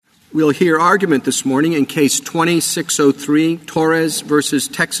We'll hear argument this morning in Case 2603, Torres versus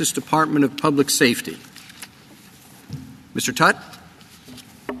Texas Department of Public Safety. Mr. Tutte.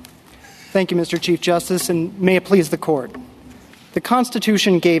 Thank you, Mr. Chief Justice, and may it please the Court. The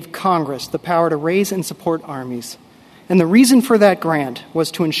Constitution gave Congress the power to raise and support armies, and the reason for that grant was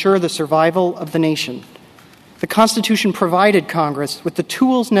to ensure the survival of the nation. The Constitution provided Congress with the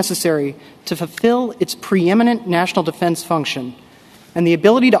tools necessary to fulfill its preeminent national defense function, and the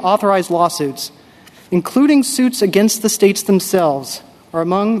ability to authorize lawsuits, including suits against the states themselves, are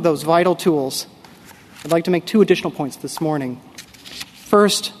among those vital tools. I'd like to make two additional points this morning.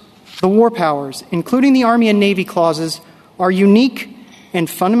 First, the war powers, including the Army and Navy clauses, are unique and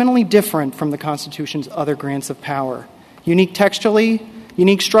fundamentally different from the Constitution's other grants of power. Unique textually,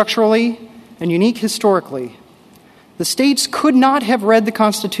 unique structurally, and unique historically. The states could not have read the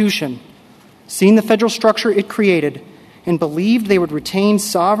Constitution, seen the federal structure it created, and believed they would retain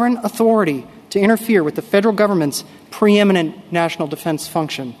sovereign authority to interfere with the federal government's preeminent national defense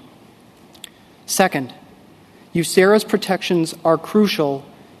function. Second, USERRA's protections are crucial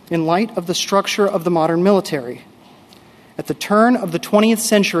in light of the structure of the modern military. At the turn of the 20th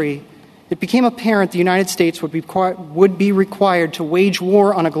century, it became apparent the United States would be required to wage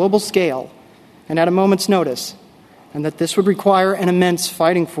war on a global scale and at a moment's notice, and that this would require an immense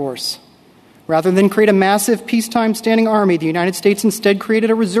fighting force. Rather than create a massive peacetime standing army, the United States instead created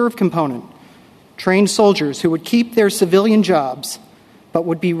a reserve component, trained soldiers who would keep their civilian jobs, but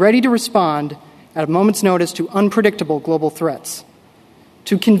would be ready to respond at a moment's notice to unpredictable global threats.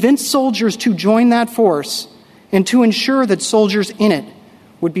 To convince soldiers to join that force and to ensure that soldiers in it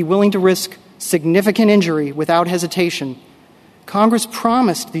would be willing to risk significant injury without hesitation, Congress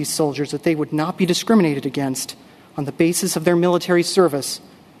promised these soldiers that they would not be discriminated against on the basis of their military service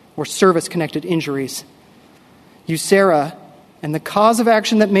or service-connected injuries. USERRA and the cause of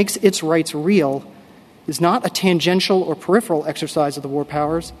action that makes its rights real is not a tangential or peripheral exercise of the war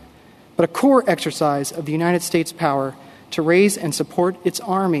powers, but a core exercise of the United States' power to raise and support its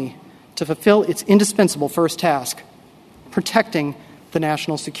army to fulfill its indispensable first task, protecting the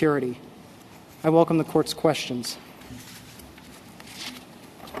national security. I welcome the Court's questions.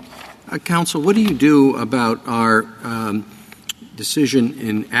 Counsel, what do you do about our decision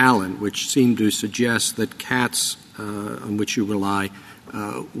in Allen, which seemed to suggest that Katz, on which you rely,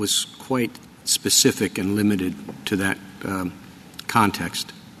 was quite specific and limited to that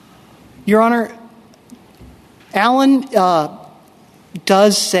context? Your Honor, Allen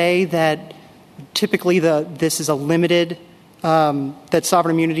does say that typically this is a limited, that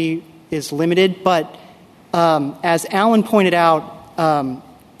sovereign immunity is limited, but as Allen pointed out,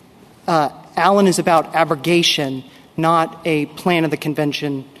 Allen is about abrogation, not a plan of the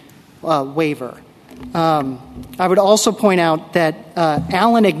convention waiver. I would also point out that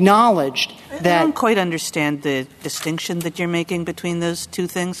Allen acknowledged that— I don't quite understand the distinction that you're making between those two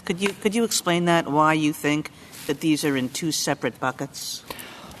things. Could you explain that, why you think that these are in two separate buckets?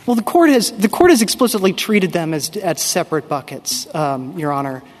 Well, the court has explicitly treated them as separate buckets, Your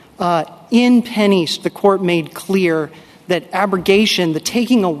Honor. In Penny, the Court made clear that abrogation, the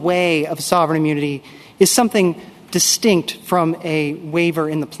taking away of sovereign immunity, is something distinct from a waiver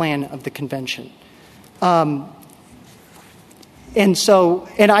in the plan of the convention. And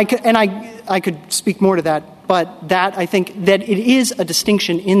I could speak more to that, but that I think that it is a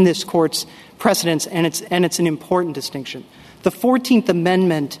distinction in this Court's precedents, and it's an important distinction. The 14th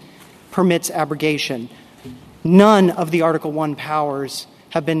Amendment permits abrogation. None of the Article I powers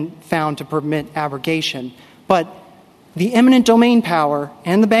have been found to permit abrogation, but the eminent domain power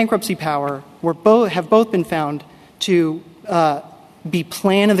and the bankruptcy power have both been found to be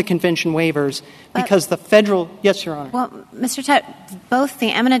plan of the convention waivers because the federal— Yes, Your Honor. Well, Mr. Tutte, both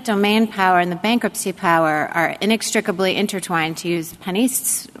the eminent domain power and the bankruptcy power are inextricably intertwined, to use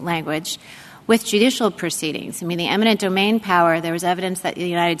Penny's language, with judicial proceedings. I mean, the eminent domain power, there was evidence that the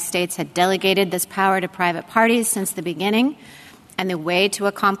United States had delegated this power to private parties since the beginning, and the way to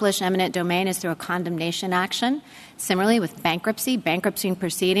accomplish eminent domain is through a condemnation action. Similarly, with bankruptcy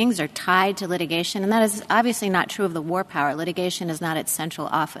proceedings are tied to litigation, and that is obviously not true of the war power. Litigation is not its central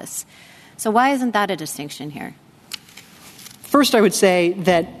office. So why isn't that a distinction here? First, I would say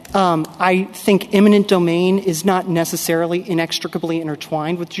that I think eminent domain is not necessarily inextricably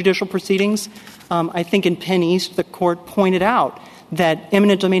intertwined with judicial proceedings. I think in Penn East, the Court pointed out that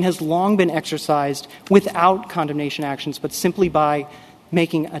eminent domain has long been exercised without condemnation actions, but simply by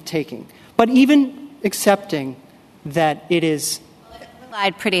making a taking. But even accepting that it is— It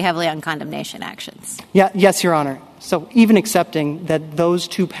relied pretty heavily on condemnation actions. Yes, Your Honor. So even accepting that those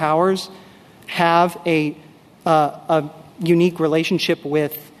two powers have a unique relationship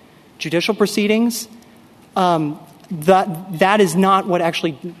with judicial proceedings, that is not what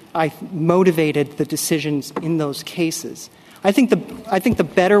actually motivated the decisions in those cases. I think the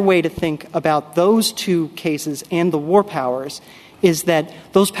better way to think about those two cases and the war powers is that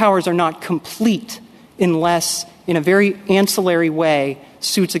those powers are not complete unless, in a very ancillary way,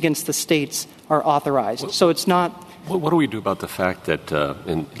 suits against the states are authorized. So it's not. What do we do about the fact that,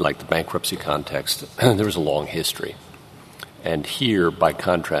 in like the bankruptcy context, there was a long history? And here, by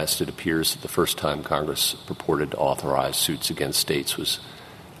contrast, it appears that the first time Congress purported to authorize suits against states was,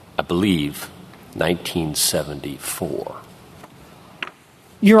 I believe, 1974.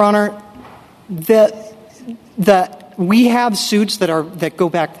 Your Honor, we have suits that go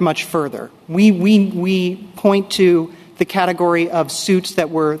back much further. We point to the category of suits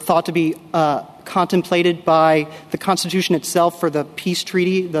that were thought to be contemplated by the Constitution itself for the peace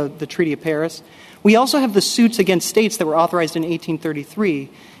treaty, the Treaty of Paris. We also have the suits against states that were authorized in 1833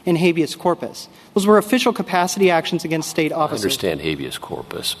 in habeas corpus. Those were official capacity actions against state officers. I understand habeas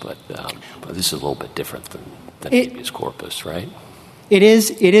corpus, but this is a little bit different than habeas corpus, right? It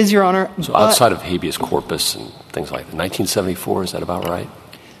is, Your Honor. So outside of habeas corpus and things like that, 1974, is that about right?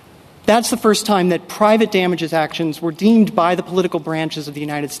 That's the first time that private damages actions were deemed by the political branches of the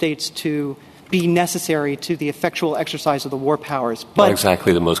United States to be necessary to the effectual exercise of the war powers. But not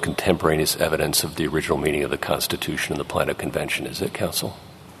exactly the most contemporaneous evidence of the original meaning of the Constitution and the Plano Convention, is it, counsel?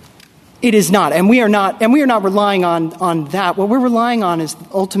 It is not, and we are not relying on that. What we're relying on is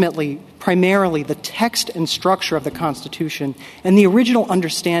ultimately, primarily, the text and structure of the Constitution and the original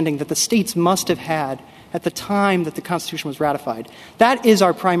understanding that the states must have had at the time that the Constitution was ratified. That is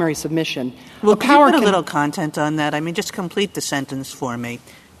our primary submission. Well, can you put a little content on that? I mean, just complete the sentence for me.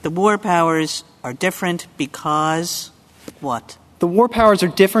 The war powers are different because what? The war powers are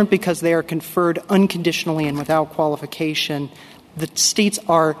different because they are conferred unconditionally and without qualification. The states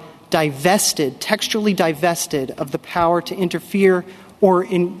are textually divested of the power to interfere or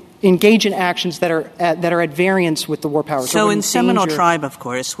engage in actions that are at variance with the war powers. So in Seminole Tribe, of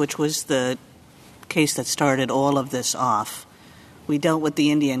course, which was the case that started all of this off, we dealt with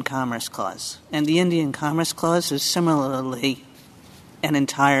the Indian Commerce Clause. And the Indian Commerce Clause is similarly an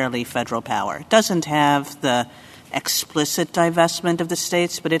entirely federal power. It doesn't have the explicit divestment of the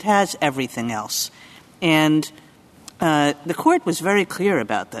states, but it has everything else. And the court was very clear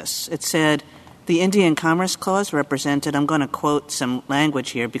about this. It said the Indian Commerce Clause represented, I'm going to quote some language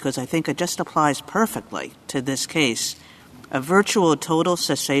here because I think it just applies perfectly to this case, a virtual total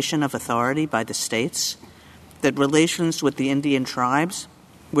cessation of authority by the states, that relations with the Indian tribes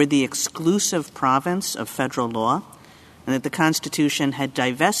were the exclusive province of federal law, and that the Constitution had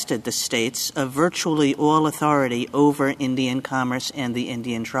divested the states of virtually all authority over Indian commerce and the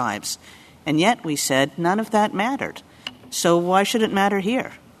Indian tribes. And yet we said none of that mattered. So why should it matter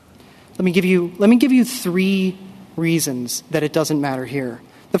here? Let me give you three reasons that it doesn't matter here.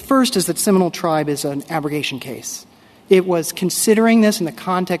 The first is that Seminole Tribe is an abrogation case. It was considering this in the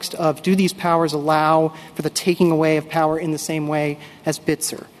context of, do these powers allow for the taking away of power in the same way as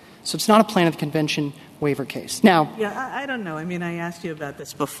Bitzer? So it's not a plan of the convention waiver case. Now, I don't know. I mean, I asked you about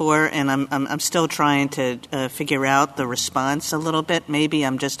this before, and I'm still trying to figure out the response a little bit. Maybe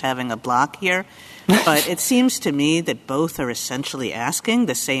I'm just having a block here. But it seems to me that both are essentially asking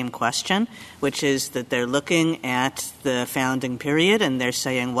the same question, which is that they're looking at the founding period and they're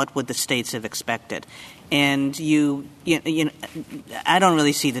saying, what would the states have expected? And I don't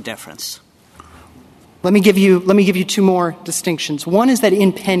really see the difference. Let me give you two more distinctions. One is that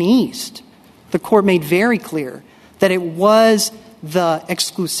in Penn East, the court made very clear that it was the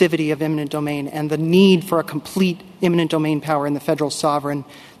exclusivity of eminent domain and the need for a complete eminent domain power in the federal sovereign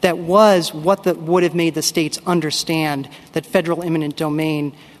that was what would have made the states understand that federal eminent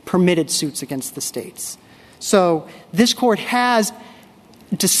domain permitted suits against the states. So this court has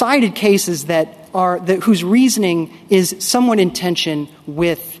decided cases whose reasoning is somewhat in tension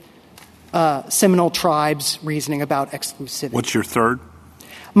with Seminole Tribe's reasoning about exclusivity. What's your third?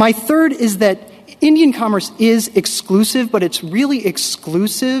 My third is that Indian commerce is exclusive, but it's really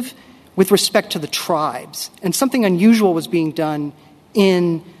exclusive with respect to the tribes. And something unusual was being done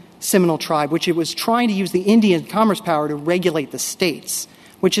in Seminole Tribe, which it was trying to use the Indian commerce power to regulate the states,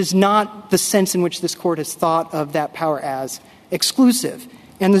 which is not the sense in which this court has thought of that power as exclusive.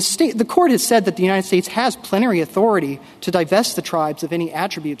 And the court has said that the United States has plenary authority to divest the tribes of any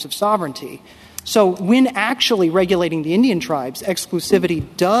attributes of sovereignty. So when actually regulating the Indian tribes, exclusivity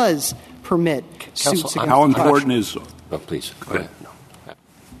does permit suits against how important is... Oh, please, go ahead. No.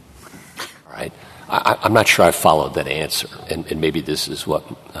 All right. I'm not sure I followed that answer, and maybe this is what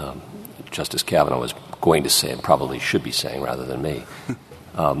Justice Kavanaugh was going to say and probably should be saying rather than me.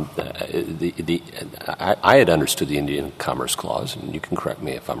 I had understood the Indian Commerce Clause, and you can correct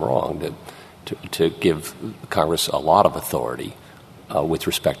me if I'm wrong, to give Congress a lot of authority with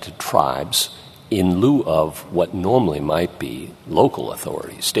respect to tribes in lieu of what normally might be local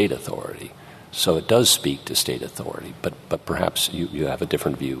authority, state authority. So it does speak to state authority, but perhaps you have a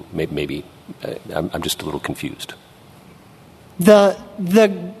different view. Maybe I'm just a little confused.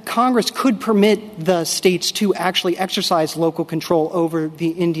 The Congress could permit the states to actually exercise local control over the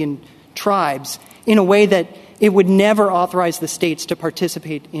Indian tribes in a way that it would never authorize the states to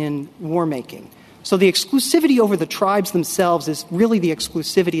participate in war making. So the exclusivity over the tribes themselves is really the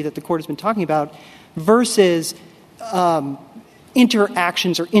exclusivity that the Court has been talking about versus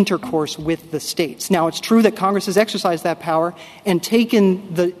interactions or intercourse with the states. Now, it's true that Congress has exercised that power and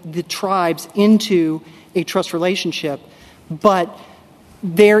taken the tribes into a trust relationship, but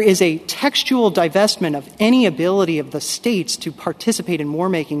there is a textual divestment of any ability of the states to participate in war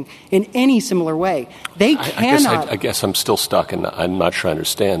making in any similar way. They cannot. I guess I'm still stuck, and I'm not sure I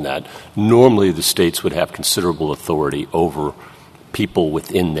understand that. Normally, the states would have considerable authority over people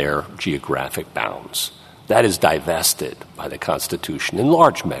within their geographic bounds. That is divested by the Constitution in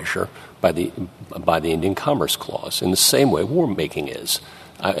large measure by the Indian Commerce Clause in the same way war making is.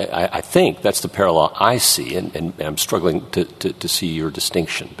 I think that's the parallel I see, and I'm struggling to see your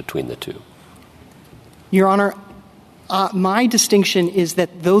distinction between the two. Your Honor, my distinction is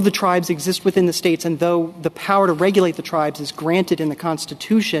that though the tribes exist within the states and though the power to regulate the tribes is granted in the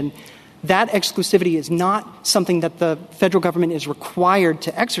Constitution, that exclusivity is not something that the federal government is required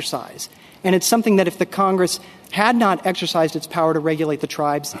to exercise. And it's something that if the Congress had not exercised its power to regulate the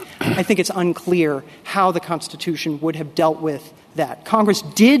tribes, I think it's unclear how the Constitution would have dealt with that. Congress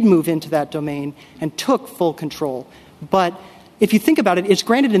did move into that domain and took full control. But if you think about it, it's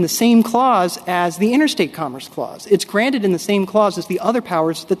granted in the same clause as the Interstate Commerce Clause. It's granted in the same clause as the other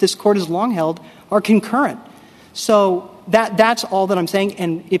powers that this Court has long held are concurrent. So that's all that I'm saying.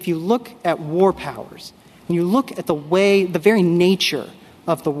 And if you look at war powers, and you look at the very nature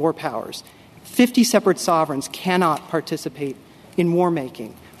of the war powers, 50 separate sovereigns cannot participate in war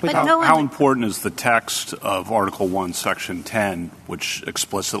making. How important is the text of Article 1, Section 10, which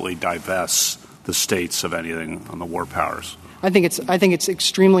explicitly divests the states of anything on the war powers? I think it's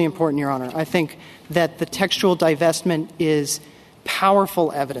extremely important, Your Honor. I think that the textual divestment is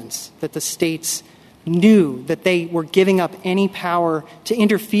powerful evidence that the states knew that they were giving up any power to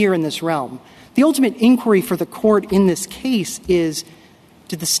interfere in this realm. The ultimate inquiry for the Court in this case is,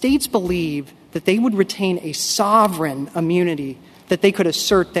 did the states believe that they would retain a sovereign immunity that they could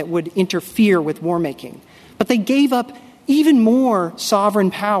assert that would interfere with war making? But they gave up even more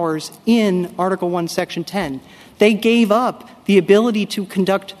sovereign powers in Article 1, Section 10. They gave up the ability to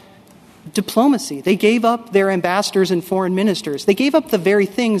conduct diplomacy. They gave up their ambassadors and foreign ministers. They gave up the very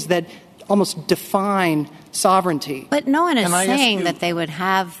things that almost define sovereignty. But no one is saying that they would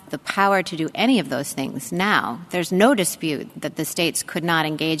have the power to do any of those things now. There's no dispute that the states could not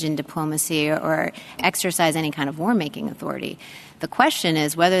engage in diplomacy or exercise any kind of war-making authority. The question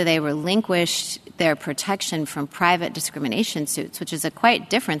is whether they relinquished their protection from private discrimination suits, which is a quite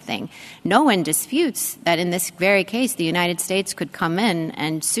different thing. No one disputes that in this very case, the United States could come in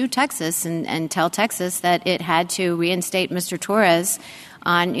and sue Texas and tell Texas that it had to reinstate Mr. Torres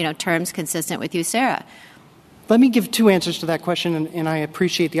on, terms consistent with USERRA. Let me give two answers to that question, and I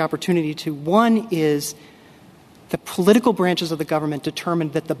appreciate the opportunity to. One is the political branches of the government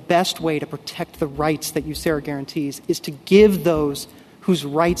determined that the best way to protect the rights that USERRA guarantees is to give those whose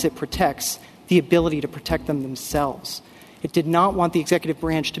rights it protects the ability to protect them themselves. It did not want the executive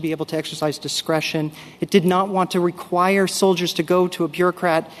branch to be able to exercise discretion. It did not want to require soldiers to go to a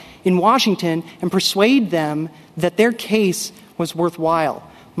bureaucrat in Washington and persuade them that their case was worthwhile.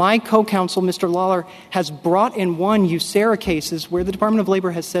 My co-counsel, Mr. Lawler, has brought and won USERRA cases where the Department of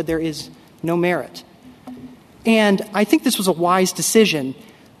Labor has said there is no merit. And I think this was a wise decision.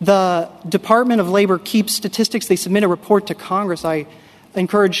 The Department of Labor keeps statistics. They submit a report to Congress. I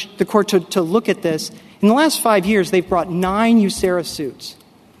encourage the Court to look at this. In the last 5 years, they've brought 9 USERRA suits,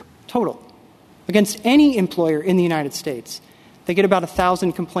 total, against any employer in the United States. They get about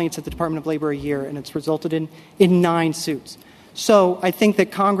 1,000 complaints at the Department of Labor a year, and it's resulted in 9 suits. So I think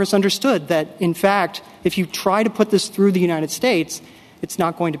that Congress understood that, in fact, if you try to put this through the United States, it's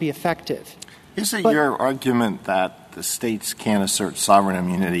not going to be effective. Is it your argument that the states can't assert sovereign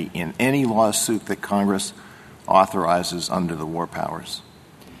immunity in any lawsuit that Congress authorizes under the war powers?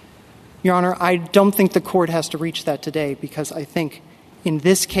 Your Honor, I don't think the Court has to reach that today because I think in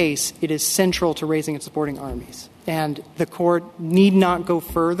this case it is central to raising and supporting armies. And the Court need not go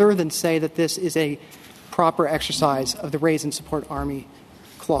further than say that this is a proper exercise of the raise and support army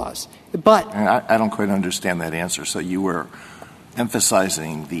clause. But I don't quite understand that answer. So you were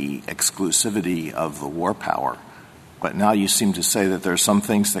emphasizing the exclusivity of the war power, but now you seem to say that there are some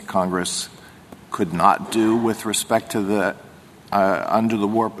things that Congress could not do with respect to the under the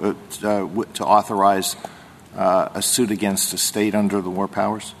war to authorize a suit against a state under the war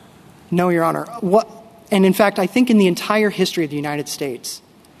powers? No, Your Honor. And in fact, I think in the entire history of the United States,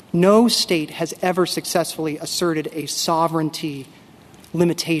 no state has ever successfully asserted a sovereignty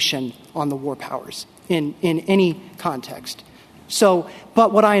limitation on the war powers in any context. So,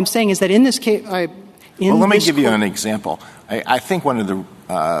 but what I am saying is that in this case, let me give you an example. I think one of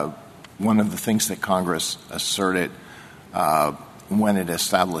the things that Congress asserted when it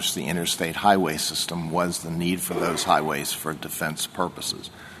established the interstate highway system was the need for those highways for defense purposes.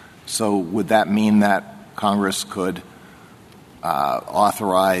 So would that mean that Congress could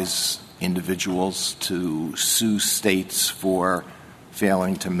authorize individuals to sue states for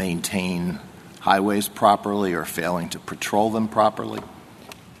failing to maintain highways properly or failing to patrol them properly?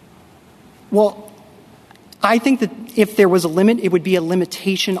 Well, I think that if there was a limit, it would be a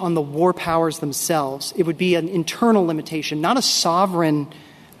limitation on the war powers themselves. It would be an internal limitation, not a sovereign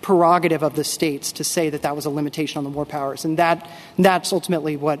prerogative of the states to say that that was a limitation on the war powers. And that's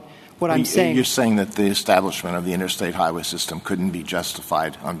ultimately what I'm saying. You're saying that the establishment of the interstate highway system couldn't be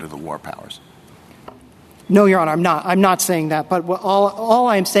justified under the war powers? No, Your Honor, I'm not saying that. But all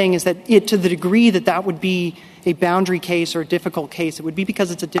I'm saying is that to the degree that would be a boundary case or a difficult case, it would be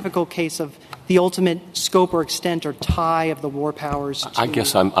because it's a difficult case of the ultimate scope or extent or tie of the war powers. I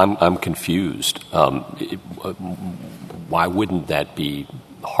guess I'm confused. Why wouldn't that be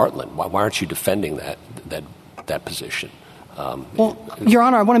Heartland? Why aren't you defending that position? Well, Your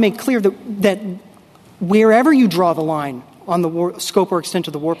Honor, I want to make clear that wherever you draw the line on the scope or extent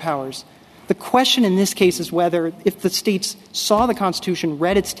of the war powers, the question in this case is whether if the states saw the Constitution,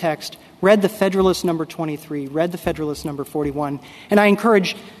 read its text, read the Federalist number 23, read the Federalist number 41, and I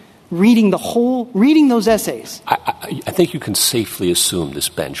encourage reading those essays. I think you can safely assume this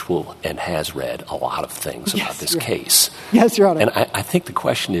bench will and has read a lot of things about this case. Yes, Your Honor. And I think the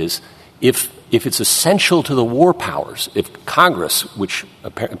question is, if it's essential to the war powers, if Congress, which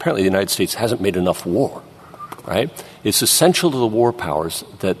apparently the United States hasn't made enough war, right? It's essential to the war powers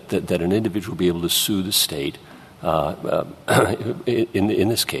that an individual be able to sue the state in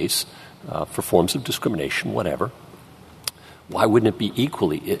this case for forms of discrimination, whatever. Why wouldn't it be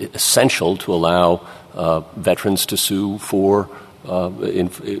equally essential to allow veterans to sue for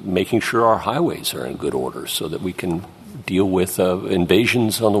making sure our highways are in good order so that we can deal with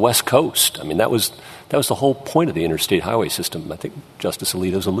invasions on the West Coast? I mean, that was the whole point of the interstate highway system, I think Justice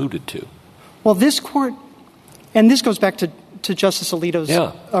Alito's alluded to. Well, this Court, and this goes back to Justice Alito's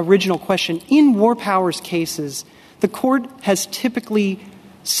original question, in war powers cases, the Court has typically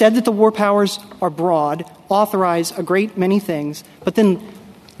said that the war powers are broad, authorize a great many things, but then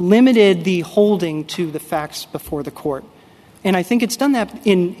limited the holding to the facts before the Court. And I think it's done that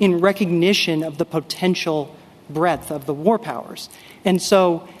in recognition of the potential breadth of the war powers. And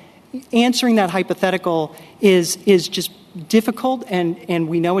so answering that hypothetical is just difficult, and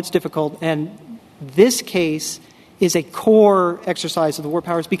we know it's difficult. And this case is a core exercise of the war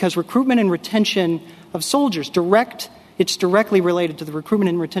powers because recruitment and retention of soldiers, it's directly related to the recruitment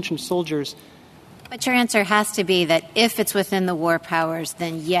and retention of soldiers. But your answer has to be that if it's within the war powers,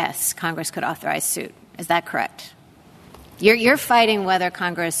 then yes, Congress could authorize suit. Is that correct? You're fighting whether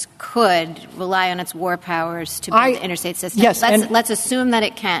Congress could rely on its war powers to build the interstate system. Yes. Let's assume that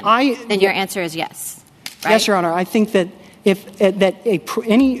it can. Then your answer is yes. Right? Yes, Your Honor. I think that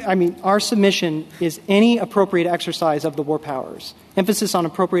our submission is any appropriate exercise of the war powers. Emphasis on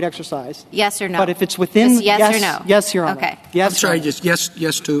appropriate exercise. Yes or no? But if it's within... Just yes or no? Yes, Your Honor. Okay. Yes, I'm sorry, just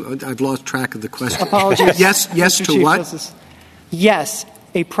yes to... I've lost track of the question. Apologies. Yes Mr. to Chief what? Justice. Yes,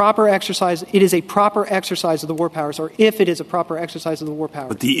 a proper exercise. It is a proper exercise of the war powers, or if it is a proper exercise of the war powers.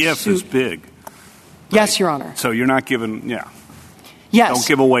 But the if is big. Yes, Your Honor. So you're not giving... Yes. Don't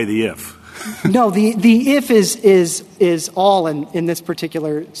give away the if. No, the if is all in this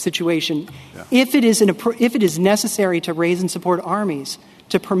particular situation. Yeah. If it is necessary to raise and support armies,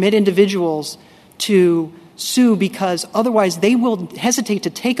 to permit individuals to sue because otherwise they will hesitate to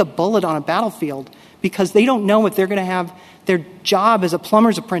take a bullet on a battlefield because they don't know if they're going to have their job as a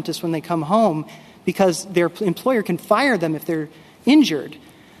plumber's apprentice when they come home because their employer can fire them if they're injured.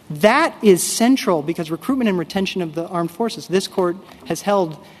 That is central because recruitment and retention of the armed forces, this Court has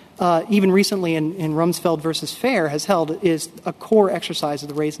held even recently in Rumsfeld versus Fair has held is a core exercise of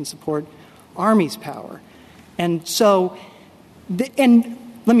the raise and support Army's power. And so, and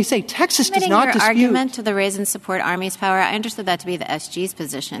let me say, Texas does not your dispute argument to the raise and support Army's power. I understood that to be the SG's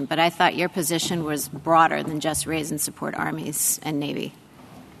position, but I thought your position was broader than just raise and support armies and Navy.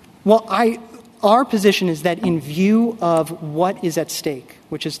 Well, our position is that in view of what is at stake,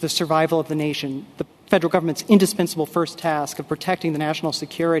 which is the survival of the nation, the federal government's indispensable first task of protecting the national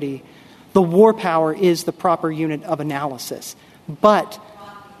security, the war power is the proper unit of analysis. But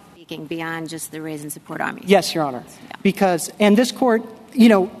speaking beyond just the raise and support armies. Yes, Your Honor. Yeah. Because, and this court,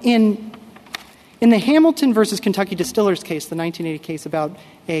 in the Hamilton versus Kentucky Distillers case, the 1980 case about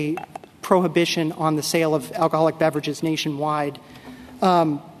a prohibition on the sale of alcoholic beverages nationwide,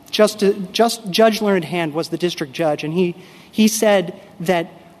 Judge Learned Hand was the district judge, and he said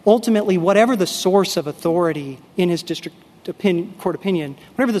that ultimately whatever the source of authority in his district court opinion,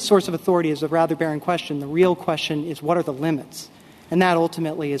 whatever the source of authority is a rather barren question. The real question is what are the limits? And that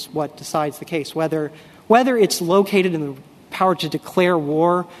ultimately is what decides the case, whether it's located in the power to declare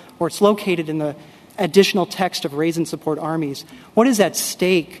war or it's located in the additional text of raise and support armies. What is at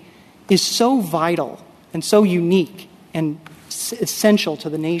stake is so vital and so unique and essential to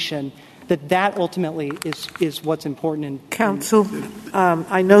the nation that ultimately is what's important. Counsel,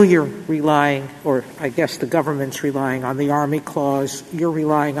 I know you're relying, or I guess the government's relying on the Army Clause. You're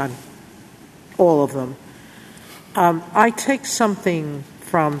relying on all of them. I take something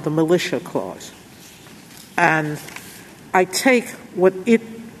from the Militia Clause, and I take what it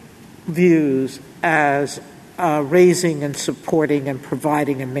views as raising and supporting and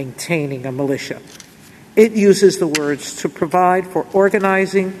providing and maintaining a militia. It uses the words to provide for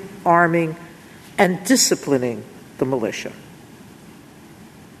organizing, arming, and disciplining the militia.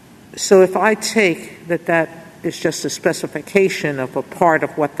 So if I take that is just a specification of a part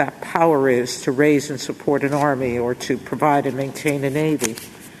of what that power is to raise and support an army or to provide and maintain a navy,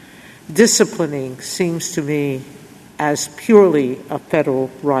 disciplining seems to me as purely a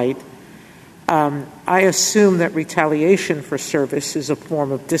federal right. I assume that retaliation for service is a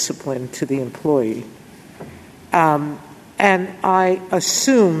form of discipline to the employee. And I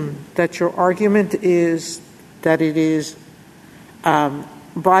assume that your argument is that it is,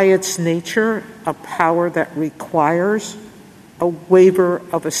 by its nature, a power that requires a waiver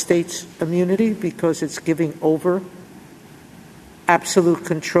of a state's immunity because it's giving over absolute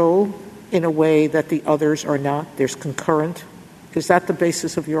control in a way that the others are not. There's concurrent. Is that the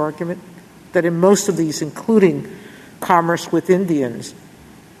basis of your argument? That in most of these, including commerce with Indians,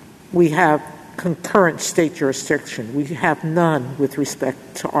 we have concurrent state jurisdiction. We have none with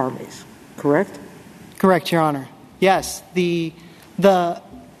respect to armies, correct? Correct, Your Honor. Yes, the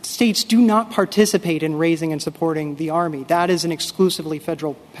states do not participate in raising and supporting the Army. That is an exclusively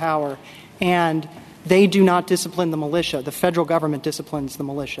federal power, and they do not discipline the militia. The federal government disciplines the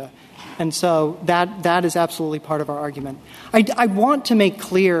militia. And so that is absolutely part of our argument. I want to make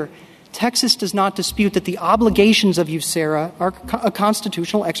clear Texas does not dispute that the obligations of USERRA are a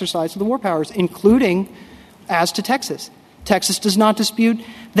constitutional exercise of the war powers, including as to Texas. Texas does not dispute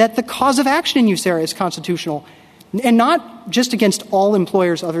that the cause of action in USERRA is constitutional, and not just against all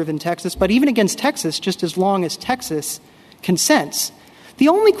employers other than Texas, but even against Texas, just as long as Texas consents. The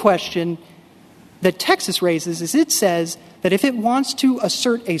only question that Texas raises is it says that if it wants to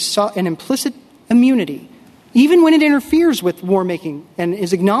assert an implicit immunity, even when it interferes with war-making and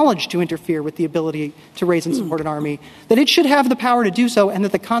is acknowledged to interfere with the ability to raise and support an army, that it should have the power to do so and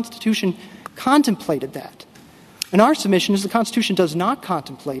that the Constitution contemplated that. And our submission is the Constitution does not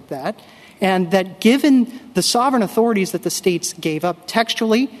contemplate that, and that given the sovereign authorities that the states gave up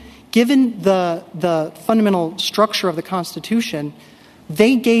textually, given the fundamental structure of the Constitution,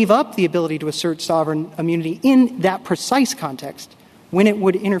 they gave up the ability to assert sovereign immunity in that precise context when it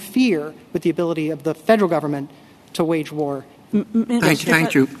would interfere with the ability of the federal government to wage war.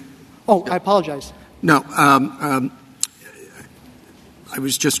 Thank you. Oh, I apologize. No, I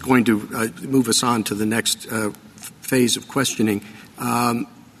was just going to move us on to the next phase of questioning.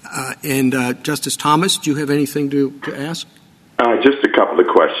 And Justice Thomas, do you have anything to ask? Just a couple of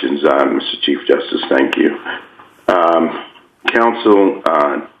questions, Mr. Chief Justice. Thank you. Counsel,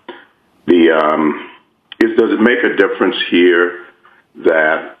 does it make a difference here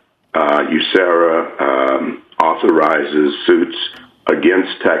that USERRA authorizes suits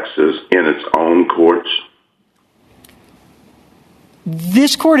against Texas in its own courts?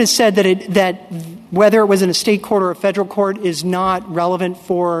 This court has said that whether it was in a state court or a federal court is not relevant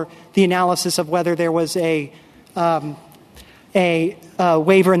for the analysis of whether there was a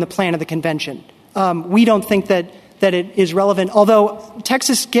waiver in the plan of the convention. We don't think that it is relevant, although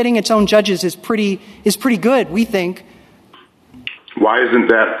Texas getting its own judges is pretty good, we think. Why isn't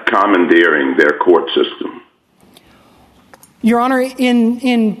that commandeering their court system? Your Honor,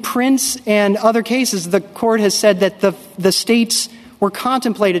 in Prince and other cases, the court has said that the states were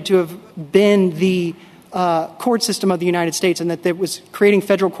contemplated to have been the court system of the United States and that creating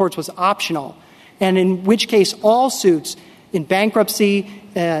federal courts was optional, and in which case all suits in bankruptcy,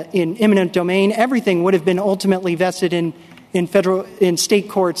 in eminent domain, everything would have been ultimately vested in state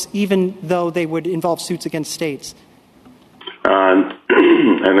courts, even though they would involve suits against states.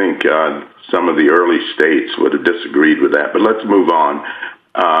 I think some of the early states would have disagreed with that, but let's move on.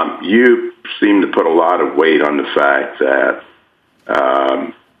 You seem to put a lot of weight on the fact that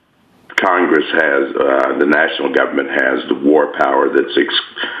Congress has, the national government has the war power that's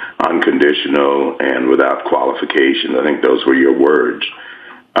unconditional and without qualification. I think those were your words.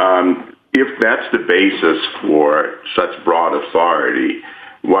 If that's the basis for such broad authority,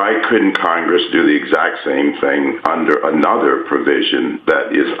 why couldn't Congress do the exact same thing under another provision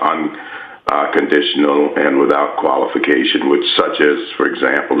that is unconditional and without qualification, such as, for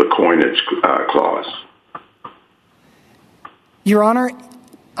example, the coinage clause? Your Honor,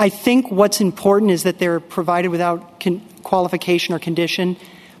 I think what's important is that they're provided without qualification or condition,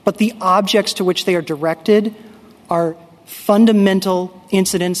 but the objects to which they are directed are fundamental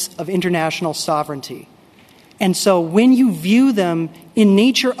incidents of international sovereignty. And so when you view them in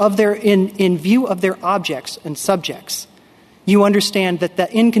nature of in view of their objects and subjects, you understand that the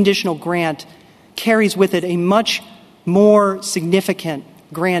unconditional grant carries with it a much more significant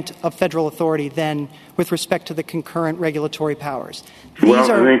grant of federal authority than with respect to the concurrent regulatory powers. I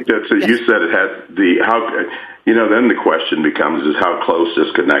think that's you said it has then the question becomes is how close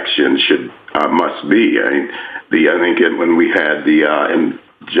this connection must be. I think when we had and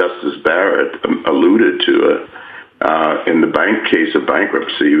Justice Barrett alluded to it in the case of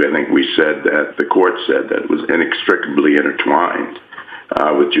bankruptcy, I think we said that the court said that it was inextricably intertwined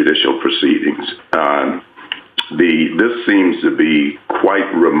with judicial proceedings. This seems to be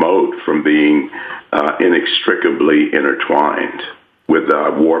quite remote from being inextricably intertwined with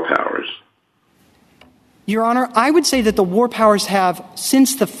war powers. Your Honor, I would say that the war powers have,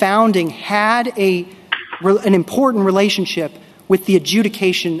 since the founding, had an important relationship with the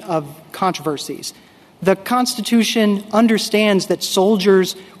adjudication of controversies. The Constitution understands that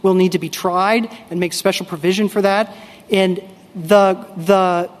soldiers will need to be tried and makes special provision for that, and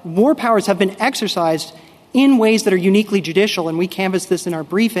the war powers have been exercised in ways that are uniquely judicial, and we canvassed this in our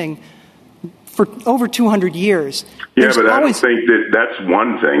briefing, for over 200 years. Yeah, but I don't think that's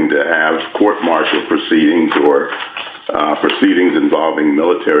one thing to have court-martial proceedings or proceedings involving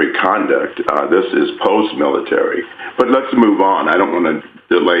military conduct. This is post-military. But let's move on. I don't want to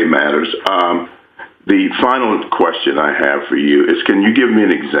delay matters. The final question I have for you is, can you give me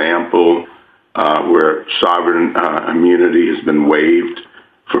an example where sovereign immunity has been waived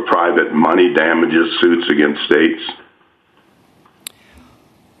for private money damages suits against states?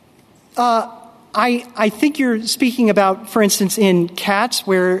 I think you're speaking about, for instance, in Katz,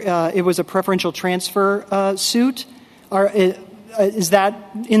 where it was a preferential transfer suit. Is that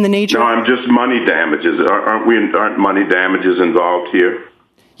in the nature? No, I'm just money damages. Aren't money damages involved here?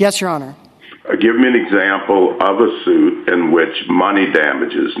 Yes, Your Honor. Give me an example of a suit in which money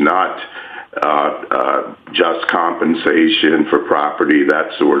damages, not just compensation for property,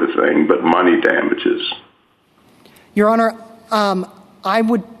 that sort of thing, but money damages. Your Honor, I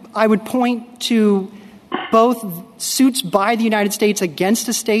would point to both suits by the United States against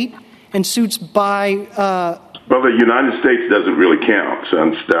a state and suits by. Well, the United States doesn't really count,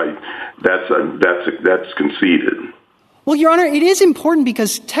 since that's conceded. Well, Your Honor, it is important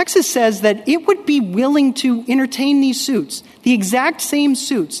because Texas says that it would be willing to entertain these suits, the exact same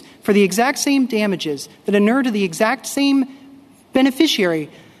suits for the exact same damages that inure to the exact same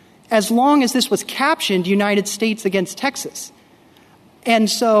beneficiary, as long as this was captioned United States against Texas. And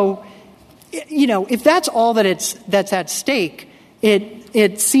so, if that's all that's at stake,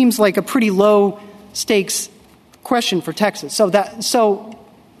 it seems like a pretty low stakes question for Texas.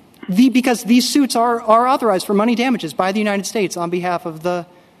 Because these suits are authorized for money damages by the United States on behalf of the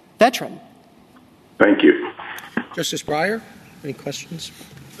veteran. Thank you. Justice Breyer, any questions?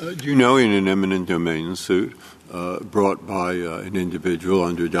 Do you know, in an eminent domain suit brought by an individual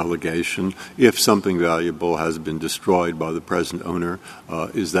under delegation, if something valuable has been destroyed by the present owner,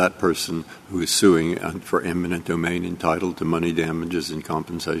 is that person who is suing for eminent domain entitled to money damages and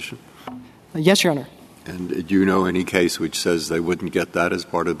compensation? Yes, Your Honor. And do you know any case which says they wouldn't get that as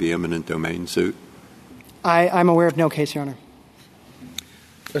part of the eminent domain suit? I'm aware of no case, Your Honor.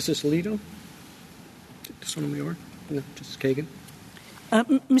 Justice Alito? Sotomayor? No, Justice Kagan?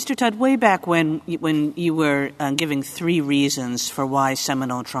 Mr. Todd, way back when you were giving 3 reasons for why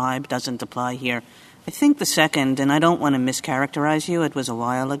Seminole Tribe doesn't apply here, I think the second, and I don't want to mischaracterize you, it was a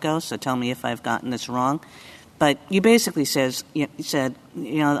while ago, so tell me if I've gotten this wrong, but you basically said, a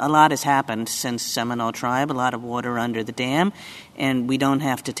lot has happened since Seminole Tribe, a lot of water under the dam, and we don't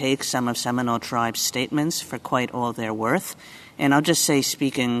have to take some of Seminole Tribe's statements for quite all they're worth. And I'll just say,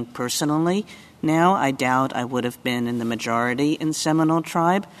 speaking personally, now I doubt I would have been in the majority in Seminole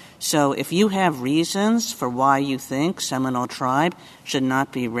Tribe. So if you have reasons for why you think Seminole Tribe should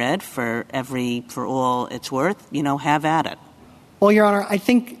not be read for all it's worth, have at it. Well, Your Honor, I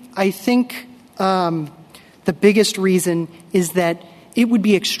think the biggest reason is that it would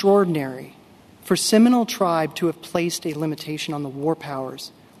be extraordinary for Seminole Tribe to have placed a limitation on the war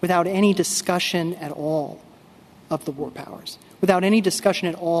powers without any discussion at all of the war powers, without any discussion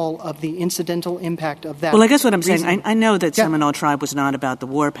at all of the incidental impact of that. Well, I guess what I'm saying, I know that Seminole Tribe was not about the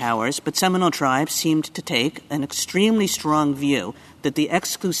war powers, but Seminole Tribe seemed to take an extremely strong view that the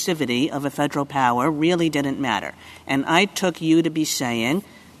exclusivity of a federal power really didn't matter. And I took you to be saying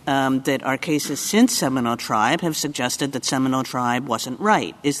that our cases since Seminole Tribe have suggested that Seminole Tribe wasn't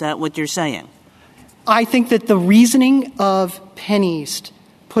right. Is that what you're saying? I think that the reasoning of Penn East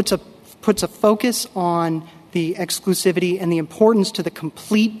puts a focus on the exclusivity and the importance to the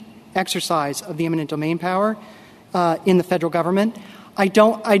complete exercise of the eminent domain power in the federal government. I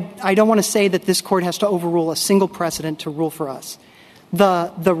don't want to say that this court has to overrule a single precedent to rule for us.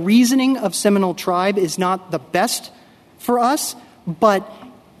 The reasoning of Seminole Tribe is not the best for us, but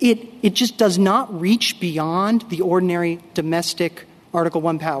it just does not reach beyond the ordinary domestic Article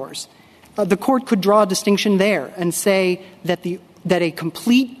I powers. The court could draw a distinction there and say that a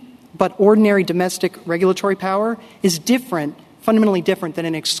complete but ordinary domestic regulatory power is different, fundamentally different than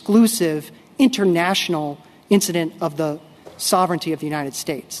an exclusive international incident of the sovereignty of the United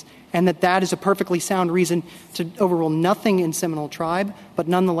States, and that is a perfectly sound reason to overrule nothing in Seminole Tribe, but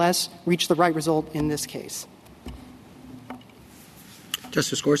nonetheless reach the right result in this case.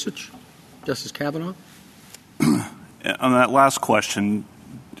 Justice Gorsuch? Justice Kavanaugh? On that last question,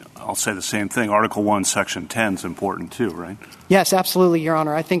 I'll say the same thing. Article I, Section 10 is important too, right? Yes, absolutely, Your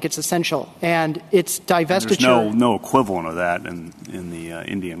Honor. I think it's essential. And it's divestiture. And there's no equivalent of that in the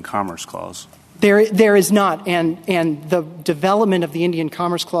Indian Commerce Clause. There is not. And the development of the Indian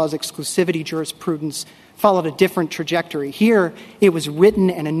Commerce Clause exclusivity jurisprudence followed a different trajectory. Here, it was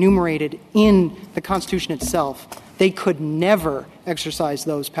written and enumerated in the Constitution itself. They could never exercise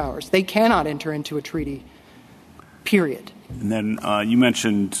those powers. They cannot enter into a treaty, period. And then you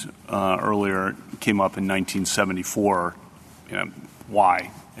mentioned earlier, it came up in 1974.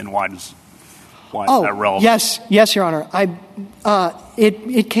 Why? And why is that relevant? Yes, Your Honor.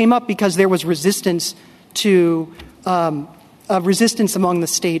 It came up because there was resistance to resistance among the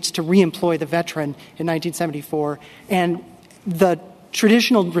states to reemploy the veteran in 1974, and the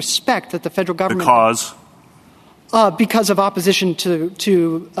traditional respect that the federal government because of opposition to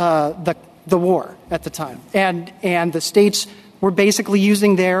the war at the time, and the states were basically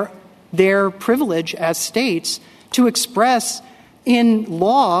using their privilege as states to express in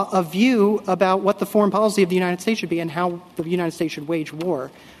law a view about what the foreign policy of the United States should be and how the United States should wage war,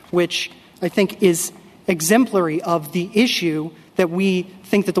 which I think is exemplary of the issue that we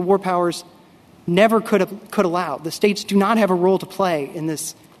think that the war powers never could allow. The states do not have a role to play in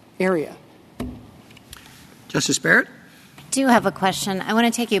this area. Justice Barrett? I do have a question. I want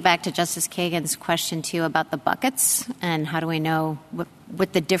to take you back to Justice Kagan's question, too, about the buckets and how do we know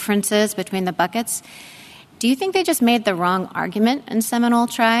what the difference is between the buckets. Do you think they just made the wrong argument in Seminole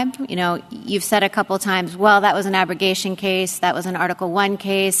Tribe? You've said a couple times, well, that was an abrogation case, that was an Article I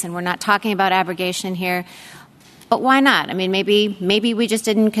case, and we're not talking about abrogation here. But why not? I mean, maybe we just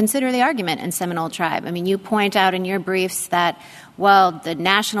didn't consider the argument in Seminole Tribe. I mean, you point out in your briefs that, well, the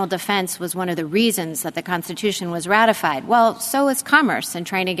national defense was one of the reasons that the Constitution was ratified. Well, so is commerce and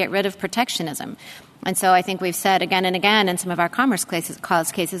trying to get rid of protectionism. And so I think we've said again and again in some of our Commerce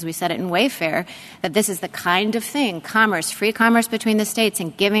Clause cases, we said it in Wayfair, that this is the kind of thing, commerce, free commerce between the states,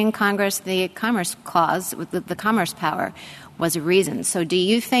 and giving Congress the Commerce Clause, the commerce power, was a reason. So do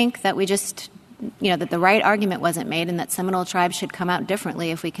you think that we just that the right argument wasn't made and that Seminole Tribe should come out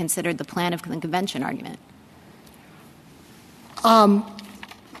differently if we considered the plan of the convention argument? I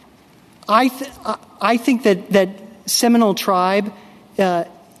think that Seminole Tribe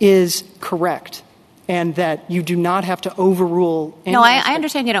is correct and that you do not have to overrule any I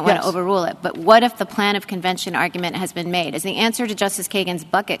understand you don't want to overrule it, but what if the plan of convention argument has been made? Is the answer to Justice Kagan's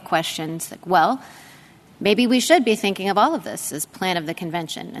bucket questions like, well, maybe we should be thinking of all of this as plan of the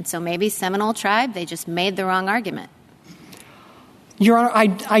convention. And so maybe Seminole Tribe, they just made the wrong argument. Your Honor,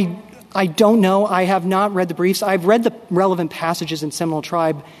 I don't know. I have not read the briefs. I've read the relevant passages in Seminole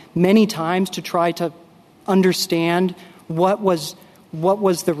Tribe many times to try to understand what was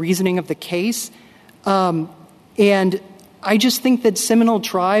the reasoning of the case. And I just think that Seminole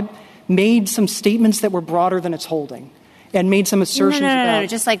Tribe made some statements that were broader than its holding and made some assertions No,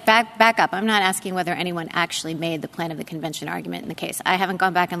 just like back up. I'm not asking whether anyone actually made the plan of the convention argument in the case. I haven't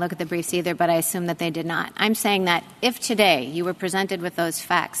gone back and looked at the briefs either, but I assume that they did not. I'm saying that if today you were presented with those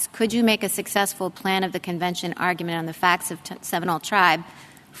facts, could you make a successful plan of the convention argument on the facts of Seminole Tribe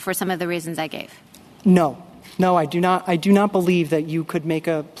for some of the reasons I gave? No, I do not. I do not believe that you could make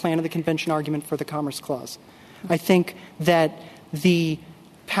a plan of the convention argument for the Commerce Clause. I think that the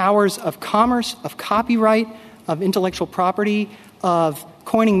powers of commerce, of copyright, of intellectual property, of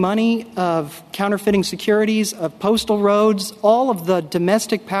coining money, of counterfeiting securities, of postal roads, all of the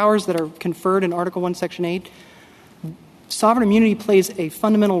domestic powers that are conferred in Article 1, Section 8, sovereign immunity plays a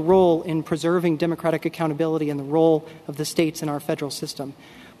fundamental role in preserving democratic accountability and the role of the states in our federal system.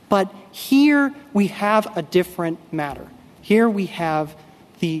 But here we have a different matter. Here we have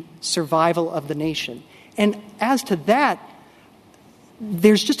the survival of the nation. And as to that,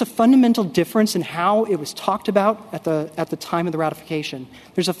 there's just a fundamental difference in how it was talked about at the time of the ratification.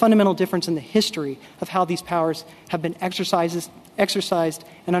 There's a fundamental difference in the history of how these powers have been exercised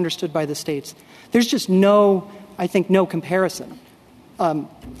and understood by the states. There's just no comparison.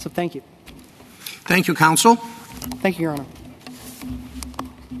 So thank you. Thank you, counsel. Thank you, Your Honor.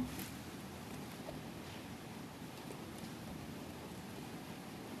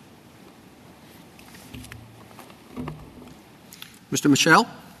 Mr. Michel.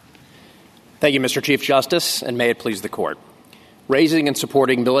 Thank you, Mr. Chief Justice, and may it please the Court. Raising and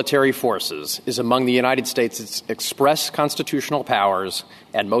supporting military forces is among the United States' express constitutional powers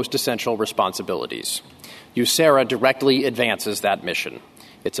and most essential responsibilities. USERRA directly advances that mission.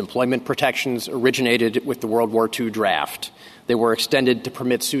 Its employment protections originated with the World War II draft. They were extended to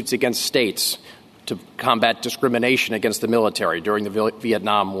permit suits against states to combat discrimination against the military during the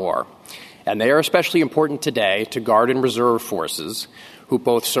Vietnam War. And they are especially important today to Guard and Reserve forces who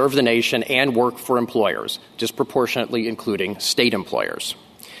both serve the nation and work for employers, disproportionately including state employers.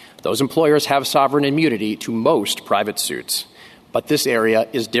 Those employers have sovereign immunity to most private suits, but this area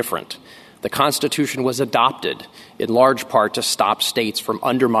is different. The Constitution was adopted in large part to stop states from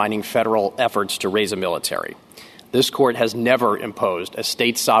undermining federal efforts to raise a military. This Court has never imposed a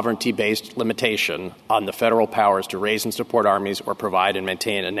state sovereignty-based limitation on the federal powers to raise and support armies or provide and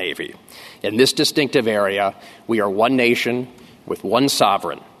maintain a navy. In this distinctive area, we are one nation with one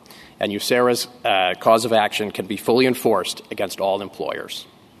sovereign, and USERRA's cause of action can be fully enforced against all employers.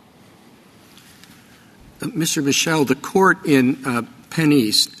 Mr. Michel, the Court in Penn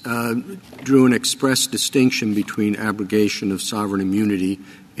East drew an express distinction between abrogation of sovereign immunity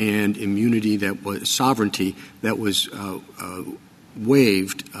and immunity that was sovereignty that was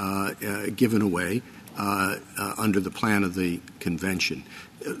waived, given away under the plan of the convention.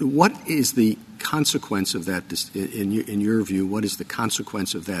 What is the consequence of that, in your view, what is the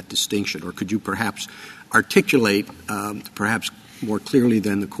consequence of that distinction? Or could you perhaps articulate, perhaps more clearly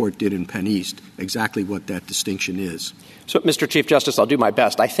than the Court did in Penn East, exactly what that distinction is? So, Mr. Chief Justice, I'll do my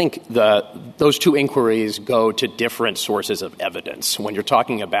best. I think those two inquiries go to different sources of evidence. When you're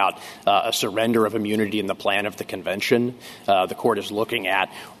talking about a surrender of immunity in the plan of the convention, the Court is looking at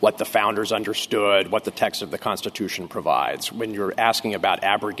what the founders understood, what the text of the Constitution provides. When you're asking about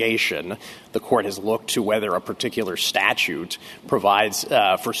abrogation, the Court has looked to whether a particular statute provides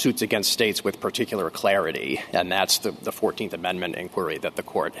for suits against states with particular clarity, and that's the 14th Amendment inquiry that the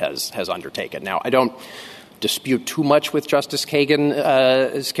Court has undertaken. Now, I don't dispute too much with Justice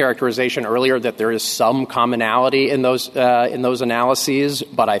Kagan's characterization earlier that there is some commonality in those analyses,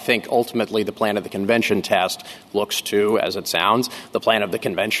 but I think ultimately the plan of the convention test looks to, as it sounds, the plan of the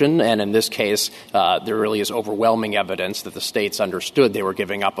convention, and in this case there really is overwhelming evidence that the states understood they were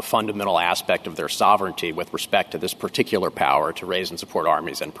giving up a fundamental aspect of their sovereignty with respect to this particular power to raise and support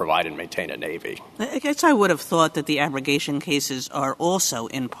armies and provide and maintain a navy. I guess I would have thought that the abrogation cases are also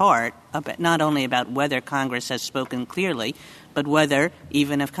in part not only about whether Congress has spoken clearly, but whether,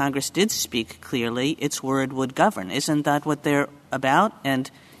 even if Congress did speak clearly, its word would govern. Isn't that what they're about?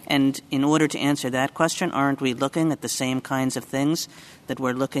 And in order to answer that question, aren't we looking at the same kinds of things that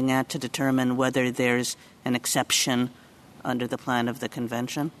we're looking at to determine whether there's an exception under the plan of the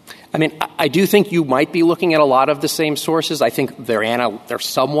convention? I mean, I do think you might be looking at a lot of the same sources. I think they're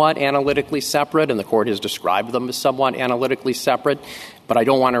somewhat analytically separate, and the Court has described them as somewhat analytically separate. but I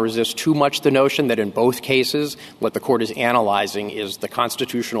don't want to resist too much the notion that in both cases what the court is analyzing is the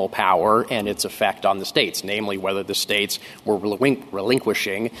constitutional power and its effect on the states, namely whether the states were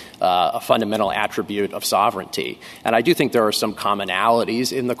relinquishing a fundamental attribute of sovereignty. And I do think there are some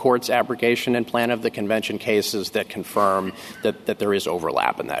commonalities in the court's abrogation and plan of the convention cases that confirm that there is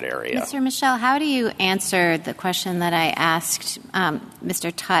overlap in that area. Mr. Michel, how do you answer the question that I asked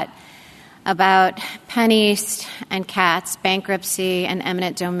Mr. Tutte about Penn East and Katz, bankruptcy and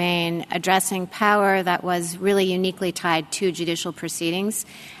eminent domain, addressing power that was really uniquely tied to judicial proceedings?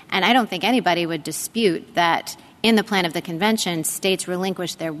 And I don't think anybody would dispute that in the plan of the convention, states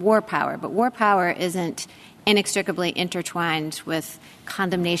relinquish their war power, but war power isn't inextricably intertwined with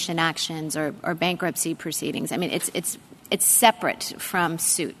condemnation actions or bankruptcy proceedings. I mean, it's separate from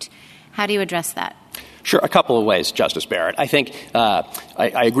suit. How do you address that? Sure. A couple of ways, Justice Barrett. I think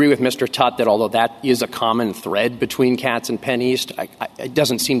I agree with Mr. Tutte that although that is a common thread between Katz and Penn East, it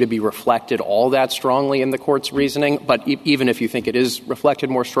doesn't seem to be reflected all that strongly in the court's reasoning. But even if you think it is reflected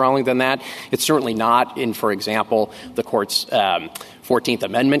more strongly than that, it's certainly not in, for example, the court's 14th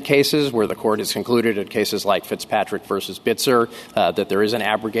Amendment cases, where the court has concluded in cases like Fitzpatrick versus Bitzer that there is an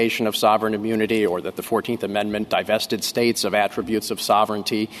abrogation of sovereign immunity, or that the 14th Amendment divested states of attributes of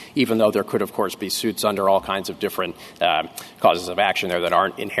sovereignty, even though there could, of course, be suits under all kinds of different causes of action there that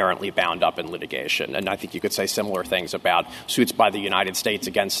aren't inherently bound up in litigation. And I think you could say similar things about suits by the United States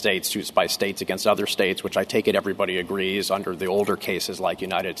against states, suits by states against other states, which I take it everybody agrees under the older cases like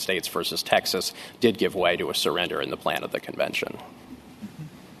United States versus Texas did give way to a surrender in the plan of the convention.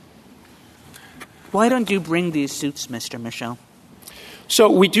 Why don't you bring these suits, Mr. Michel? So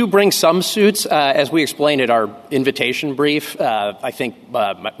we do bring some suits. As we explained in our invitation brief, I think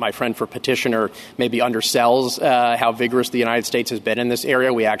my friend for petitioner maybe undersells how vigorous the United States has been in this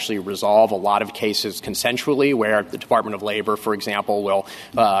area. We actually resolve a lot of cases consensually, where the Department of Labor, for example, will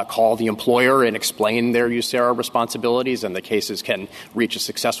call the employer and explain their USERRA responsibilities, and the cases can reach a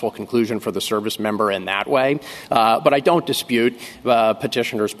successful conclusion for the service member in that way. But I don't dispute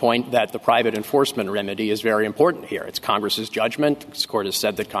petitioner's point that the private enforcement remedy is very important here. It's Congress's judgment. This court has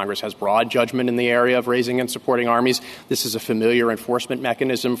said that Congress has broad judgment in the area of raising and supporting armies. This is a familiar enforcement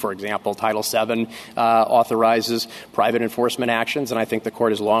mechanism. For example, Title VII authorizes private enforcement actions, and I think the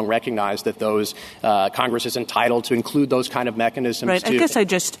court has long recognized that those Congress is entitled to include those kind of mechanisms. Right. I guess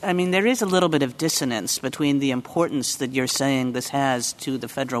there is a little bit of dissonance between the importance that you're saying this has to the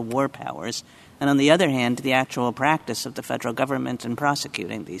federal war powers and, on the other hand, the actual practice of the federal government in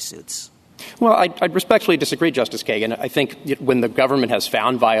prosecuting these suits. Well, I'd respectfully disagree, Justice Kagan. I think when the government has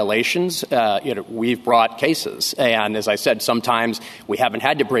found violations, we've brought cases. And as I said, sometimes we haven't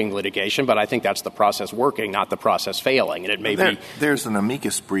had to bring litigation, but I think that's the process working, not the process failing. And it may be. There's an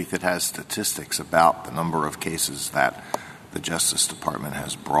amicus brief that has statistics about the number of cases that the Justice Department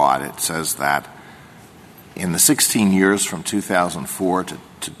has brought. It says that in the 16 years from 2004 to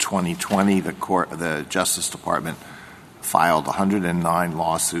 2020, the Justice Department filed 109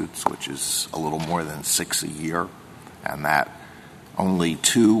 lawsuits, which is a little more than 6 a year, and that only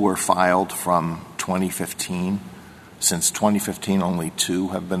 2 were filed from 2015. Since 2015, only 2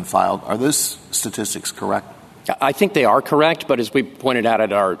 have been filed. Are those statistics correct? I think they are correct, but as we pointed out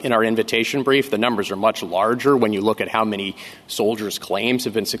in our invitation brief, the numbers are much larger when you look at how many soldiers' claims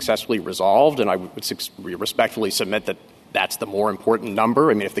have been successfully resolved, and I would respectfully submit that that's the more important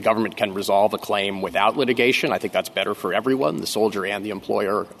number. I mean, if the government can resolve a claim without litigation, I think that's better for everyone, the soldier and the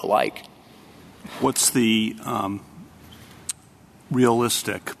employer alike. What's the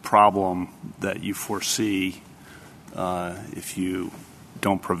realistic problem that you foresee if you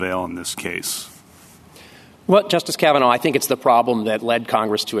don't prevail in this case? Well, Justice Kavanaugh, I think it's the problem that led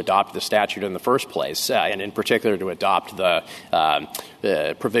Congress to adopt the statute in the first place, and in particular to adopt the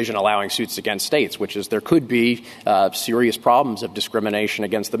provision allowing suits against states, which is there could be serious problems of discrimination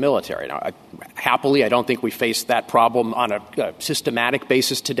against the military. Now, happily, I don't think we face that problem on a systematic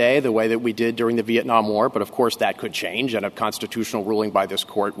basis today the way that we did during the Vietnam War, but of course that could change, and a constitutional ruling by this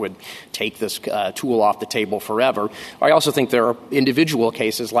court would take this tool off the table forever. I also think there are individual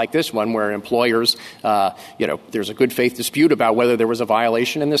cases like this one where employers there's a good faith dispute about whether there was a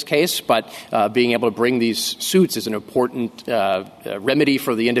violation in this case, but being able to bring these suits is an important remedy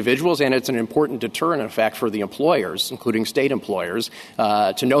for the individuals, and it's an important deterrent effect for the employers, including state employers,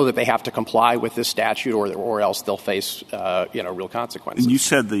 to know that they have to comply with this statute or else they'll face real consequences. And you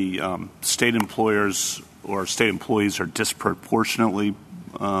said the state employers or state employees are disproportionately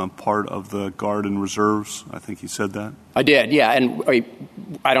part of the Guard and Reserves. I think you said that. I did, yeah. And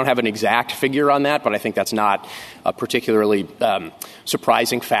I don't have an exact figure on that, but I think that's not a particularly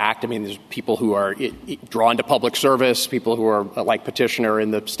surprising fact. I mean, there's people who are drawn to public service, people who are like Petitioner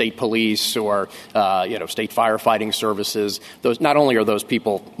in the state police or, state firefighting services. Those not only are those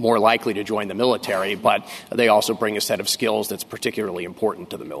people more likely to join the military, but they also bring a set of skills that's particularly important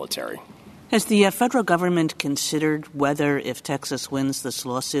to the military. Has the federal government considered whether, if Texas wins this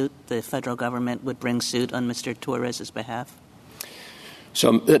lawsuit, the federal government would bring suit on Mr. Torres's behalf?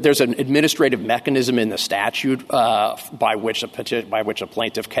 So there's an administrative mechanism in the statute by which a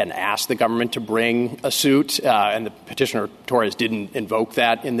plaintiff can ask the government to bring a suit, and the Petitioner Torres didn't invoke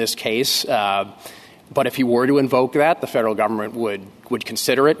that in this case. But if he were to invoke that, the federal government would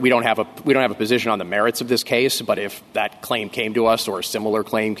consider it. We don't have a position on the merits of this case, but if that claim came to us or a similar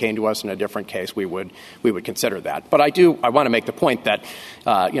claim came to us in a different case, we would consider that. But I want to make the point that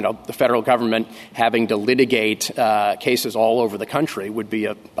the federal government having to litigate cases all over the country would be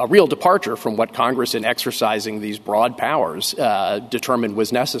a real departure from what Congress, in exercising these broad powers, determined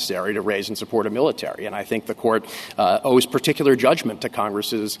was necessary to raise and support a military. And I think the court owes particular judgment to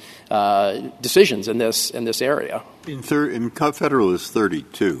Congress's decisions in this area. In Federalist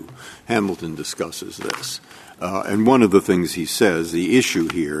 32, Hamilton discusses this. And one of the things he says, the issue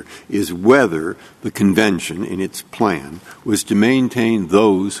here, is whether the convention in its plan was to maintain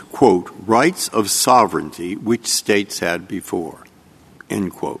those, quote, rights of sovereignty which states had before,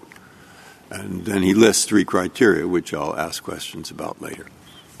 end quote. And then he lists 3 criteria, which I'll ask questions about later.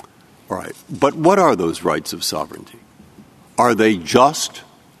 All right. But what are those rights of sovereignty? Are they just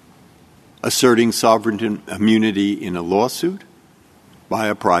asserting sovereign immunity in a lawsuit by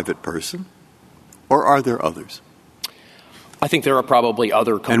a private person, or are there others? I think there are probably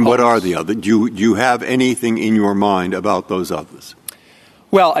other components. And what are the others? Do you have anything in your mind about those others?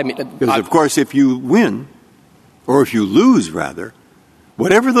 Well, I mean, because of course, if you win, or if you lose, rather,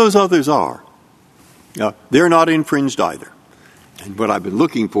 whatever those others are, they're not infringed either. And what I've been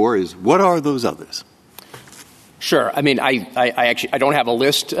looking for is, what are those others? Sure. I mean, I actually don't have a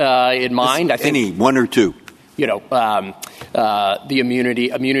list in mind. I think any one or two. The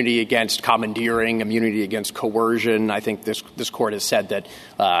immunity against commandeering, immunity against coercion. I think this court has said that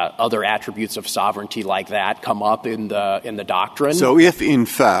other attributes of sovereignty like that come up in the doctrine. So, if in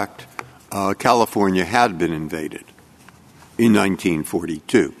fact California had been invaded in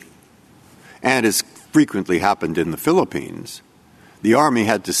 1942, and as frequently happened in the Philippines, the Army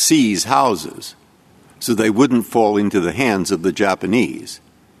had to seize houses so they wouldn't fall into the hands of the Japanese.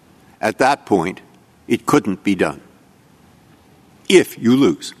 At that point, it couldn't be done if you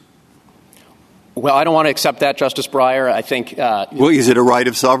lose. Well, I don't want to accept that, Justice Breyer. I think well, is it a right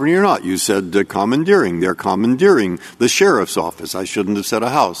of sovereignty or not? You said commandeering. They're commandeering the sheriff's office. I shouldn't have said a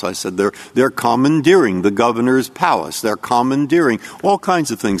house. I said they're commandeering the governor's palace. They're commandeering. All kinds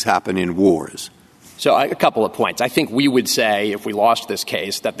of things happen in wars. So a couple of points. I think we would say, if we lost this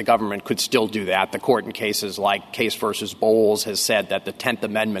case, that the government could still do that. The court in cases like Case versus Bowles has said that the 10th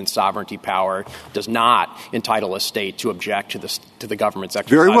Amendment sovereignty power does not entitle a state to object to the government's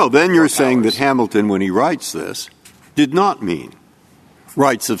exercise. Very well. Then you're saying that Hamilton, when he writes this, did not mean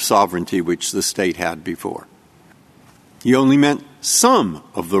rights of sovereignty which the state had before. He only meant some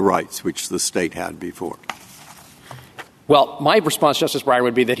of the rights which the state had before. Well, my response, Justice Breyer,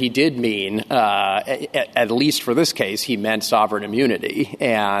 would be that he did mean, at least for this case, he meant sovereign immunity.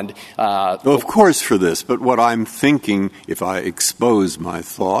 And well, of course for this, but what I'm thinking, if I expose my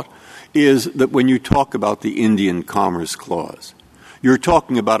thought, is that when you talk about the Indian Commerce Clause, you're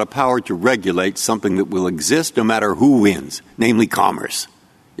talking about a power to regulate something that will exist no matter who wins, namely commerce.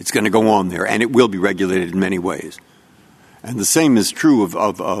 It's going to go on there, and it will be regulated in many ways. And the same is true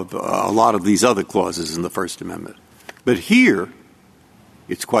of a lot of these other clauses in the First Amendment. But here,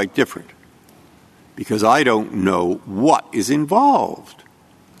 it's quite different, because I don't know what is involved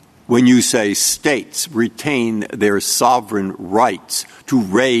when you say states retain their sovereign rights to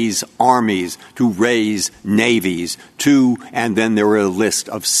raise armies, to raise navies, and then there are a list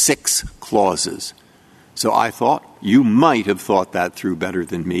of 6 clauses. So I thought you might have thought that through better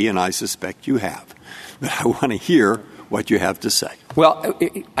than me, and I suspect you have. But I want to hear what you have to say. Well,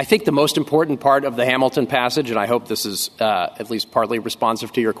 I think the most important part of the Hamilton passage, and I hope this is at least partly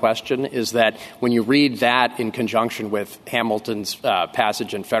responsive to your question, is that when you read that in conjunction with Hamilton's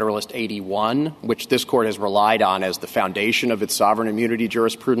passage in Federalist 81, which this court has relied on as the foundation of its sovereign immunity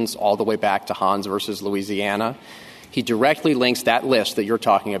jurisprudence all the way back to Hans versus Louisiana, he directly links that list that you're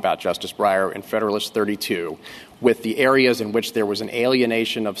talking about, Justice Breyer, in Federalist 32 with the areas in which there was an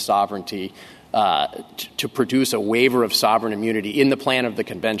alienation of sovereignty to produce a waiver of sovereign immunity in the plan of the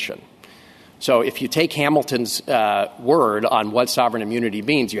convention. So if you take Hamilton's word on what sovereign immunity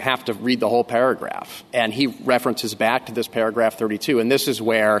means, you have to read the whole paragraph. And he references back to this paragraph 32. And this is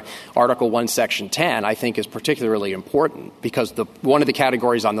where Article 1, Section 10, I think, is particularly important because one of the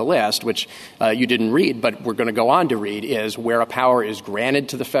categories on the list, which you didn't read but we're going to go on to read, is where a power is granted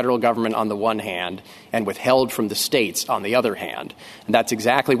to the federal government on the one hand and withheld from the states on the other hand. And that's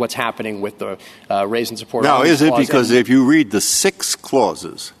exactly what's happening with the raise and support. Now, is it because if you read the 6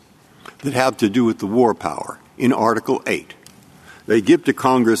 clauses that have to do with the war power in Article 8. They give to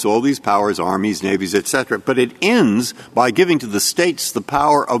Congress all these powers, armies, navies, etc., but it ends by giving to the states the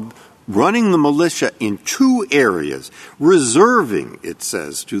power of running the militia in 2 areas, reserving, it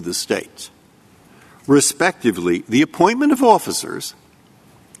says, to the states, respectively, the appointment of officers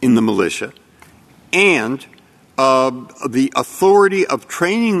in the militia and the authority of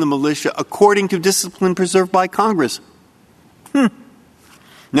training the militia according to discipline preserved by Congress.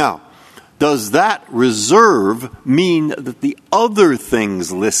 Now, does that reserve mean that the other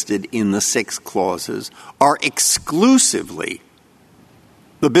things listed in the 6 clauses are exclusively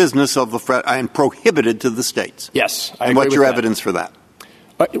the business of the and prohibited to the states? Yes. And what's your evidence for that?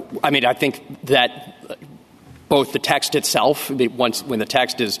 I mean, I think that both the text itself, when the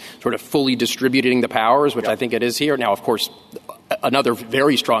text is sort of fully distributing the powers, which I think it is here. Now, of course, another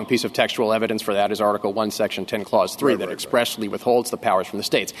very strong piece of textual evidence for that is Article 1, Section 10, Clause 3, that expressly withholds the powers from the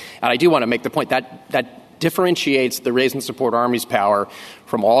states. And I do want to make the point that differentiates the raise and support armies power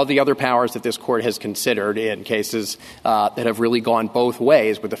from all the other powers that this court has considered in cases that have really gone both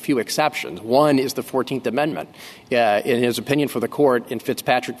ways, with a few exceptions. One is the 14th Amendment. In his opinion for the court in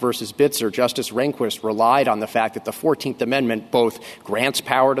Fitzpatrick versus Bitzer, Justice Rehnquist relied on the fact that the 14th Amendment both grants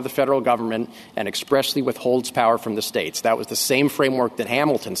power to the federal government and expressly withholds power from the states. That was the same framework that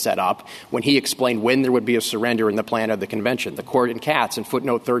Hamilton set up when he explained when there would be a surrender in the plan of the convention. The court in Katz, in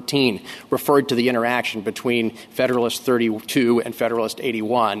footnote 13, referred to the interaction between Federalist 32 and Federalist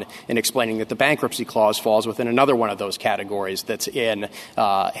 81 in explaining that the bankruptcy clause falls within another one of those categories that's in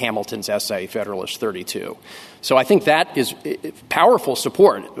Hamilton's essay, Federalist 32. So I think that is powerful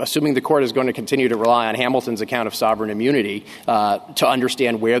support, assuming the court is going to continue to rely on Hamilton's account of sovereign immunity to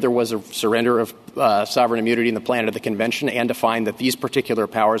understand where there was a surrender of sovereign immunity in the plan of the convention and to find that these particular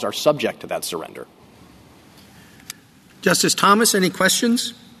powers are subject to that surrender. Justice Thomas, any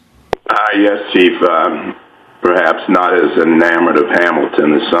questions? Yes, Chief. Perhaps not as enamored of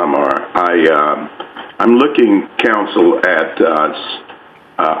Hamilton as some are. I'm looking, counsel, at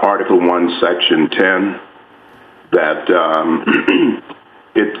Article 1, Section 10, that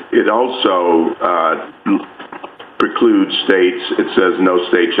it also precludes states. It says no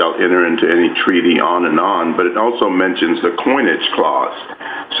state shall enter into any treaty on and on, but it also mentions the coinage clause.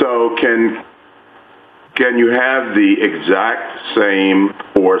 So can you have the exact same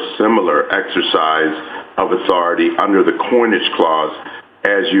or similar exercise of authority under the coinage clause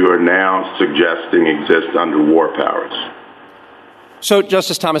as you are now suggesting exists under war powers? So,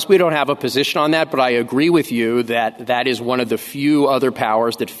 Justice Thomas, we don't have a position on that, but I agree with you that that is one of the few other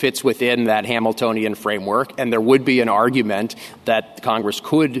powers that fits within that Hamiltonian framework, and there would be an argument that Congress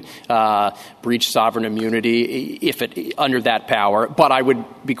could breach sovereign immunity if it under that power. But I would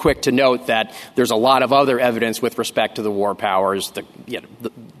be quick to note that there's a lot of other evidence with respect to the war powers,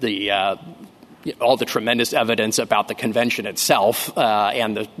 all the tremendous evidence about the convention itself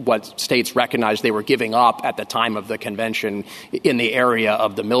and what states recognized they were giving up at the time of the convention in the area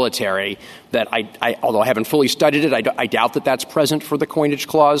of the military, that although I haven't fully studied it, I doubt that that's present for the coinage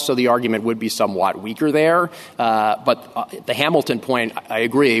clause, so the argument would be somewhat weaker there. But the Hamilton point, I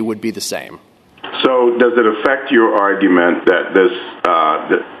agree, would be the same. So does it affect your argument that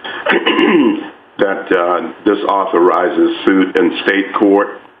this authorizes suit in state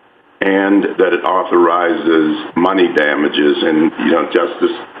court and that it authorizes money damages? And,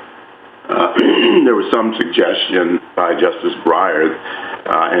 Justice, there was some suggestion by Justice Breyer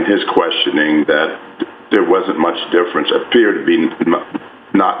in his questioning that there wasn't much difference, appeared to be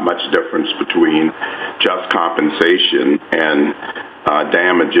not much difference between just compensation and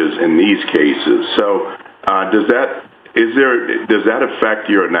damages in these cases. So does that affect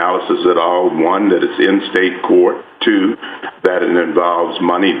your analysis at all? One, that it's in state court. Two, that it involves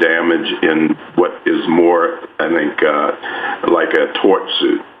money damage in what is more, I think, like a tort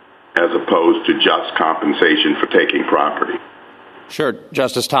suit, as opposed to just compensation for taking property. Sure,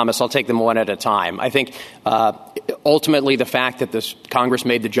 Justice Thomas. I'll take them one at a time. I think ultimately the fact that this Congress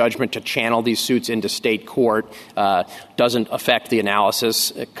made the judgment to channel these suits into state court doesn't affect the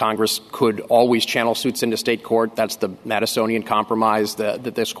analysis. Congress could always channel suits into state court. That's the Madisonian Compromise that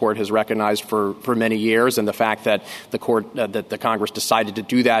this court has recognized for many years. And the fact that the Congress decided to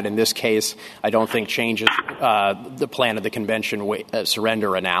do that in this case, I don't think changes the plan of the convention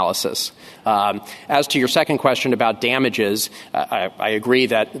surrender analysis. As to your second question about damages, I agree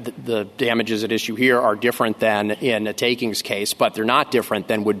that the damages at issue here are different than in a takings case, but they're not different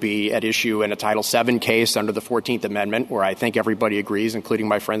than would be at issue in a Title VII case under the 14th Amendment, where I think everybody agrees, including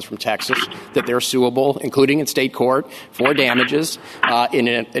my friends from Texas, that they're suable, including in state court, for damages. In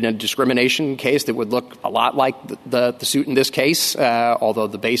a discrimination case that would look a lot like the suit in this case, although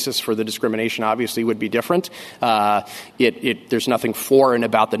the basis for the discrimination obviously would be different. There's nothing foreign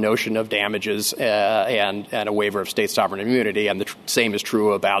about the notion of damages and a waiver of state sovereign immunity, and the same is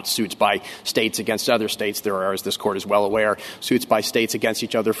true about suits by states against other states. There are, as this court is well aware, suits by states against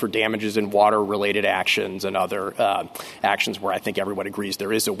each other for damages in water-related actions and other actions where I think everyone agrees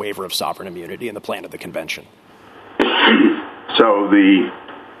there is a waiver of sovereign immunity in the plan of the convention. So do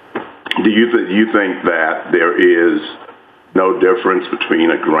you think that there is no difference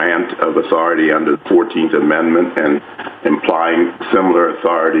between a grant of authority under the 14th Amendment and implying similar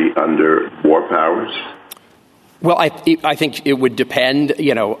authority under war powers? Well, I think it would depend,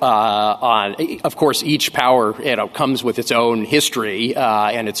 on, of course, each power, comes with its own history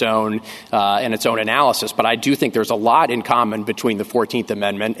and its own analysis. But I do think there's a lot in common between the 14th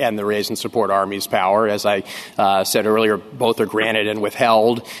Amendment and the Raise and Support Armies power. As I said earlier, both are granted and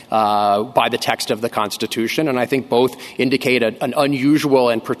withheld by the text of the Constitution, and I think both indicate an unusual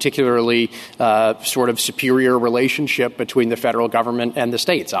and particularly sort of superior relationship between the federal government and the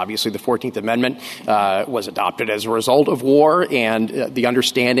states. Obviously, the 14th Amendment was adopted as a result of war, and the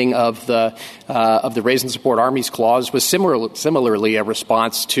understanding of the Raise and Support Armies Clause was similarly a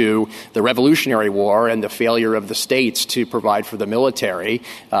response to the Revolutionary War and the failure of the states to provide for the military,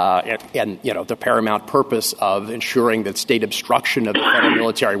 and the paramount purpose of ensuring that state obstruction of the federal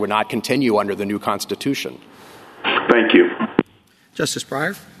military would not continue under the new Constitution. Thank you. Justice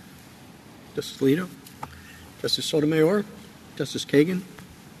Breyer? Justice Alito? Justice Sotomayor? Justice Kagan?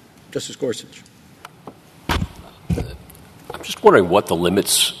 Justice Gorsuch? I'm just wondering what the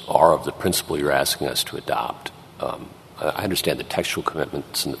limits are of the principle you're asking us to adopt. I understand the textual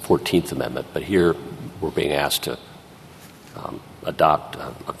commitments in the 14th Amendment, but here we're being asked to adopt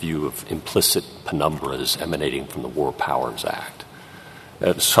a view of implicit penumbras emanating from the War Powers Act.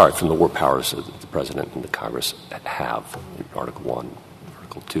 From the war powers that the President and the Congress have in Article 1,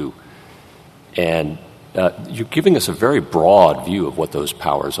 Article 2. And you're giving us a very broad view of what those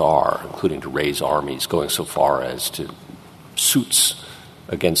powers are, including to raise armies, going so far as to suits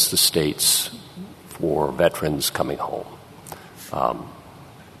against the states for veterans coming home.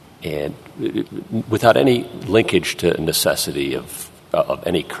 And without any linkage to necessity of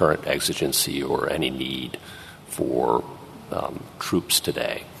any current exigency or any need for troops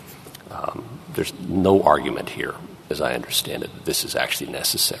today. There's no argument here, as I understand it, that this is actually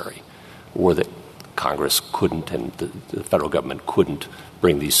necessary, or that Congress couldn't and the federal government couldn't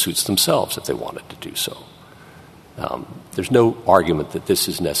bring these suits themselves if they wanted to do so. There's no argument that this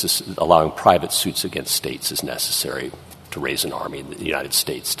is necessary. Allowing private suits against states is necessary to raise an army in the United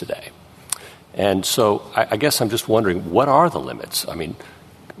States today. And so I guess I'm just wondering, what are the limits? I mean,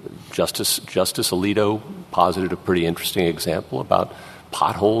 Justice Alito posited a pretty interesting example about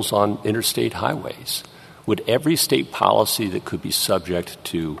potholes on interstate highways. Would every state policy that could be subject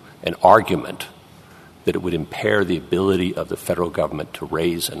to an argument that it would impair the ability of the federal government to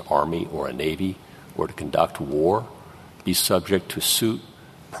raise an army or a navy or to conduct war be subject to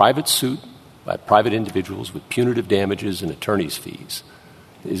private suit by private individuals with punitive damages and attorney's fees?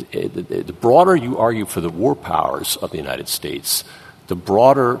 The broader you argue for the war powers of the United States, the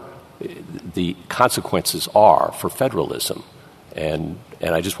broader the consequences are for federalism. And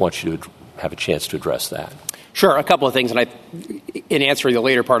I just want you to have a chance to address that. Sure. A couple of things. And in answering the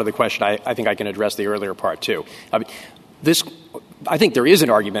later part of the question, I think I can address the earlier part, too. I think there is an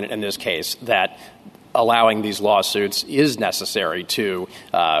argument in this case that allowing these lawsuits is necessary to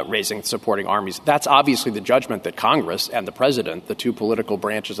raising and supporting armies. That's obviously the judgment that Congress and the President, the two political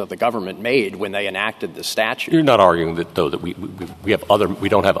branches of the government, made when they enacted the statute. You're not arguing that, though, that we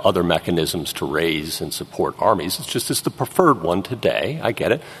don't have other mechanisms to raise and support armies. It's just it's the preferred one today. I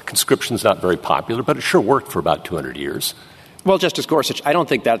get it. Conscription's not very popular, but it sure worked for about 200 years. Well, Justice Gorsuch, I don't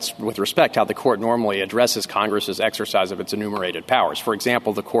think that's, with respect, how the court normally addresses Congress's exercise of its enumerated powers. For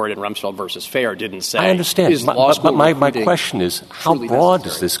example, the court in Rumsfeld versus Fair didn't say. I understand. But my question is, how broad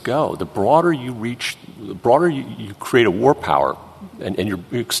does this go? The broader you reach, the broader you create a war power, and you're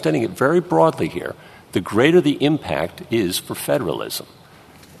extending it very broadly here, the greater the impact is for federalism.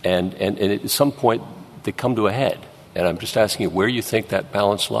 And at some point, they come to a head. And I'm just asking you where you think that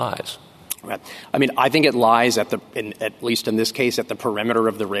balance lies. Right. I mean, I think it lies at least in this case, at the perimeter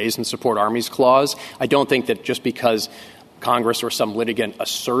of the Raise and Support Armies Clause. I don't think that just because Congress or some litigant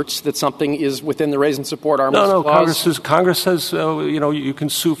asserts that something is within the Raise and Support Armies Clause. No, Congress says, you can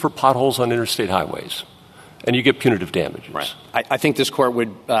sue for potholes on interstate highways, and you get punitive damages. Right. I think this court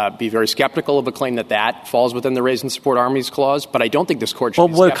would be very skeptical of a claim that falls within the Raise and Support Armies Clause, but I don't think this court should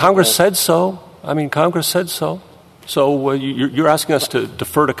be skeptical. Congress said so. Congress said so. So you're asking us to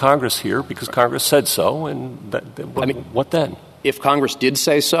defer to Congress here because Congress said so, and what then? If Congress did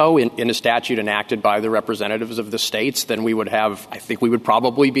say so in a statute enacted by the representatives of the states, then we would have, I think we would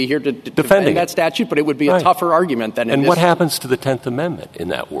probably be here to defend that statute, but it would be a tougher argument than in And this. what happens to the 10th Amendment in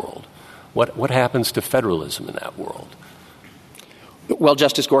that world? What happens to federalism in that world? Well,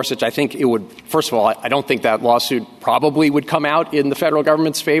 Justice Gorsuch, I think it would, first of all, I don't think that lawsuit probably would come out in the federal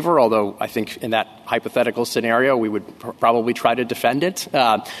government's favor, although I think in that hypothetical scenario we would probably try to defend it.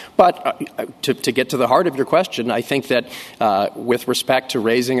 But to get to the heart of your question, I think that with respect to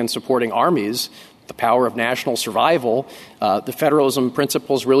raising and supporting armies, the power of national survival, the federalism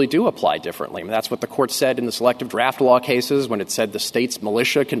principles really do apply differently. That's what the court said in the selective draft law cases when it said the state's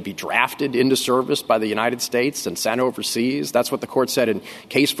militia can be drafted into service by the United States and sent overseas. That's what the court said in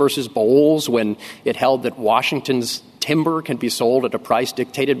Case versus Bowles when it held that Washington's timber can be sold at a price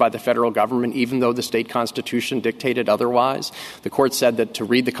dictated by the federal government, even though the state constitution dictated otherwise. The court said that to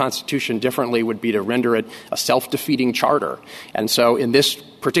read the Constitution differently would be to render it a self-defeating charter. And so in this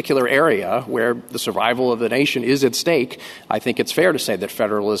particular area where the survival of the nation is at stake, I think it's fair to say that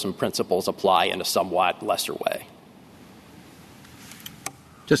federalism principles apply in a somewhat lesser way.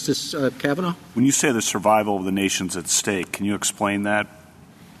 Justice Kavanaugh? When you say the survival of the nation's at stake, can you explain that?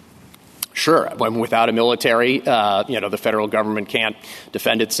 Sure. Without a military, the federal government can't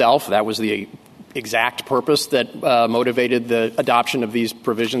defend itself. That was the exact purpose that motivated the adoption of these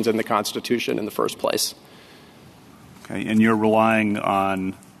provisions in the Constitution in the first place. Okay, and you're relying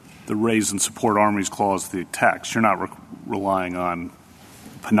on the Raise and Support Armies Clause, the text. You're not relying on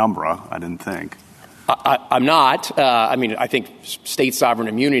penumbra, I didn't think. I'm not. I think state sovereign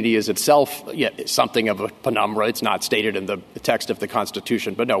immunity is itself something of a penumbra. It's not stated in the text of the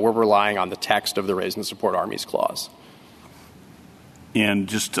Constitution. But no, we're relying on the text of the Raise and Support Armies Clause. And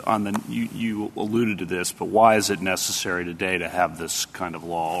just on you alluded to this, but why is it necessary today to have this kind of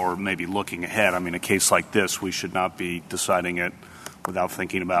law, or maybe looking ahead? A case like this, we should not be deciding it without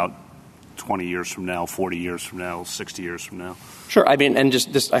thinking about 20 years from now, 40 years from now, 60 years from now. Sure. And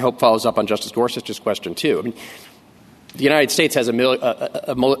just this, I hope, follows up on Justice Gorsuch's question, too. The United States has a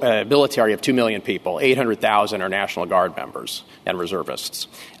military of 2 million people. 800,000 are National Guard members and reservists.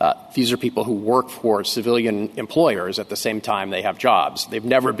 These are people who work for civilian employers at the same time they have jobs. They've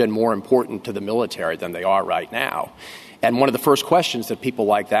never been more important to the military than they are right now. And one of the first questions that people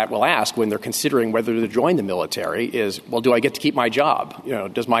like that will ask when they're considering whether to join the military is, well, do I get to keep my job?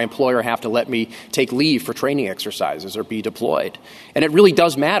 Does my employer have to let me take leave for training exercises or be deployed? And it really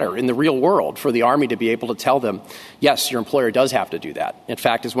does matter in the real world for the Army to be able to tell them, yes, your employer does have to do that. In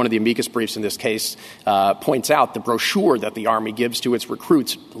fact, as one of the amicus briefs in this case points out, the brochure that the Army gives to its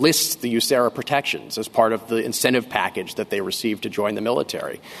recruits lists the USERRA protections as part of the incentive package that they receive to join the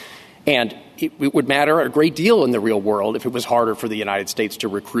military. And it would matter a great deal in the real world if it was harder for the United States to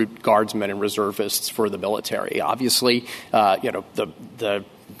recruit guardsmen and reservists for the military. Obviously, the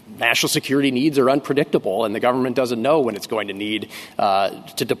national security needs are unpredictable, and the government doesn't know when it's going to need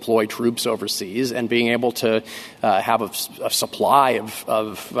to deploy troops overseas. And being able to have a supply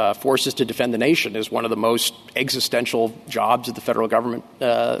of forces to defend the nation is one of the most existential jobs of the federal government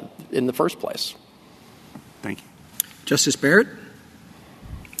in the first place. Thank you. Justice Barrett?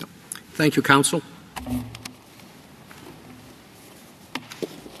 Thank you, counsel.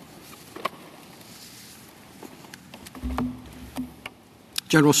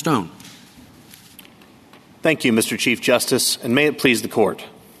 General Stone. Thank you, Mr. Chief Justice, and may it please the Court.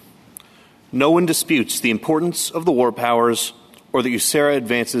 No one disputes the importance of the war powers or that USERRA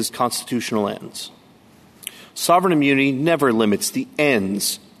advances constitutional ends. Sovereign immunity never limits the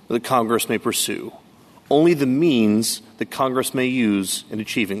ends that Congress may pursue, only the means that Congress may use in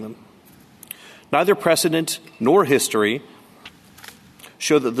achieving them. Neither precedent nor history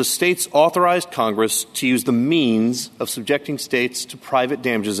show that the states authorized Congress to use the means of subjecting states to private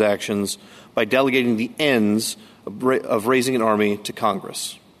damages actions by delegating the ends of raising an army to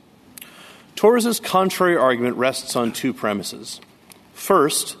Congress. Torres's contrary argument rests on two premises.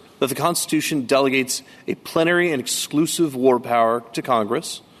 First, that the Constitution delegates a plenary and exclusive war power to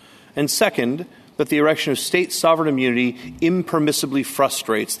Congress, and second, that the erection of state sovereign immunity impermissibly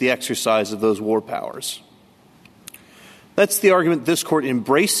frustrates the exercise of those war powers. That's the argument this Court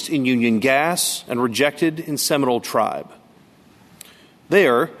embraced in Union Gas and rejected in Seminole Tribe.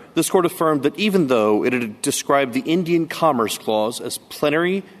 There, this Court affirmed that even though it had described the Indian Commerce Clause as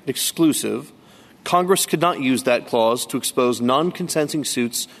plenary and exclusive, Congress could not use that clause to expose non-consenting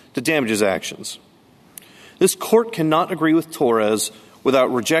suits to damages actions. This Court cannot agree with Torres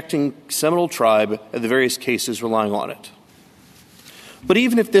without rejecting Seminole Tribe and the various cases relying on it. But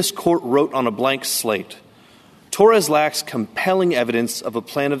even if this Court wrote on a blank slate, Torres lacks compelling evidence of a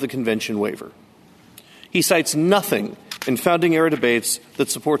plan of the Convention waiver. He cites nothing in founding-era debates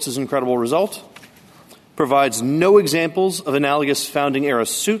that supports his incredible result, provides no examples of analogous founding-era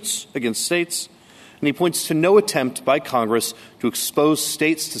suits against states, and he points to no attempt by Congress to expose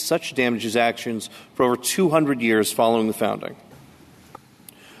states to such damages actions for over 200 years following the founding.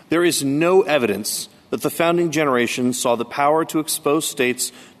 There is no evidence that the founding generation saw the power to expose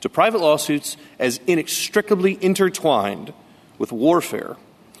states to private lawsuits as inextricably intertwined with warfare,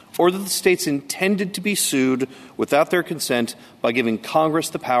 or that the states intended to be sued without their consent by giving Congress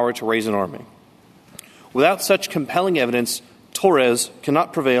the power to raise an army. Without such compelling evidence, Torres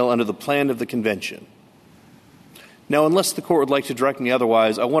cannot prevail under the plan of the Convention. Now, unless the Court would like to direct me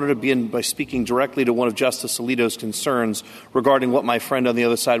otherwise, I wanted to begin by speaking directly to one of Justice Alito's concerns regarding what my friend on the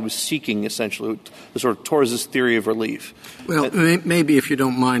other side was seeking, essentially, the sort of Torres's theory of relief. Well, maybe if you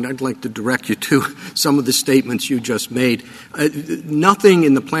don't mind, I'd like to direct you to some of the statements you just made. Nothing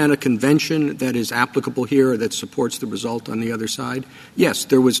in the plan of convention that is applicable here or that supports the result on the other side. Yes,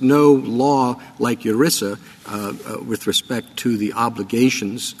 there was no law like ERISA with respect to the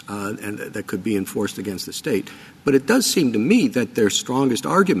obligations and that could be enforced against the state. But it does seem to me that their strongest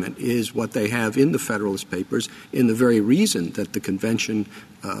argument is what they have in the Federalist Papers in the very reason that the convention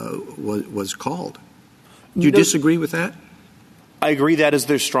was called. Do you disagree with that? I agree that is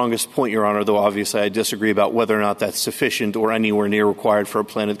their strongest point, Your Honor, though obviously I disagree about whether or not that's sufficient or anywhere near required for a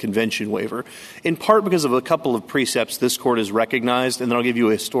plan of convention waiver, in part because of a couple of precepts this Court has recognized, and then I'll give you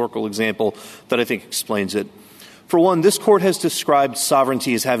a historical example that I think explains it. For one, this Court has described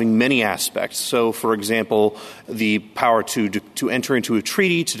sovereignty as having many aspects. So, for example, the power to enter into a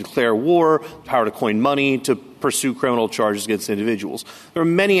treaty, to declare war, power to coin money, to pursue criminal charges against individuals. There are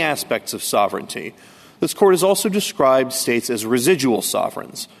many aspects of sovereignty. This Court has also described states as residual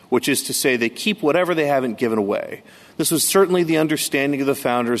sovereigns, which is to say they keep whatever they haven't given away. This was certainly the understanding of the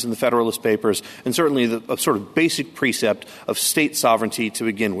founders in the Federalist Papers and certainly a sort of basic precept of state sovereignty to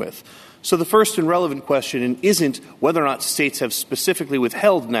begin with. So the first and relevant question isn't whether or not states have specifically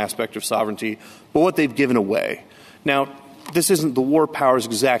withheld an aspect of sovereignty, but what they've given away. Now, this isn't the war powers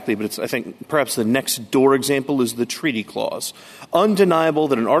exactly, but I think perhaps the next door example is the treaty clause. Undeniable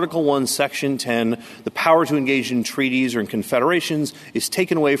that in Article I, Section 10, the power to engage in treaties or in confederations is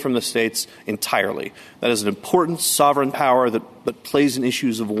taken away from the states entirely. That is an important sovereign power that plays in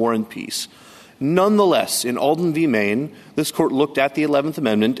issues of war and peace. Nonetheless, in Alden v. Maine, this Court looked at the 11th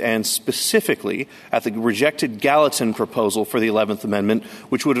Amendment and specifically at the rejected Gallatin proposal for the 11th Amendment,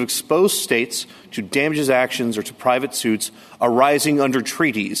 which would have exposed states to damages actions or to private suits arising under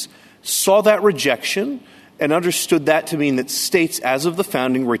treaties, saw that rejection and understood that to mean that states, as of the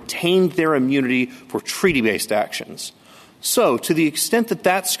founding, retained their immunity for treaty-based actions. So, to the extent that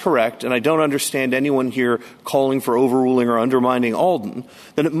that's correct, and I don't understand anyone here calling for overruling or undermining Alden,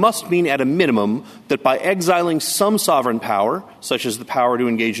 then it must mean at a minimum that by exiling some sovereign power, such as the power to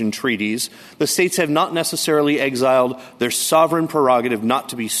engage in treaties, the states have not necessarily exiled their sovereign prerogative not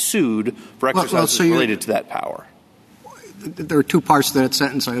to be sued for exercises related to that power. There are two parts to that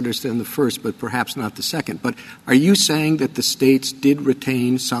sentence. I understand the first, but perhaps not the second. But are you saying that the states did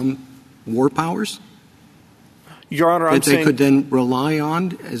retain some war powers? Your Honor, I'm saying they could then rely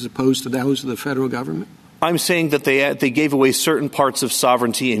on as opposed to those of the federal government? I'm saying that they gave away certain parts of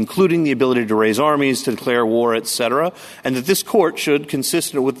sovereignty, including the ability to raise armies, to declare war, et cetera, and that this Court should,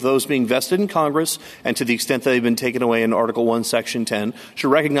 consistent with those being vested in Congress and to the extent that they've been taken away in Article I, Section 10, should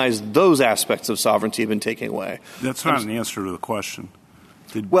recognize those aspects of sovereignty have been taken away. That's not an answer to the question.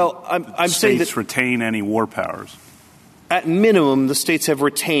 Did I'm saying that states retain any war powers? At minimum, the states have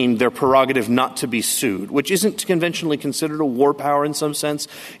retained their prerogative not to be sued, which isn't conventionally considered a war power in some sense,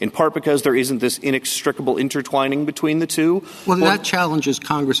 in part because there isn't this inextricable intertwining between the two. Well, that challenges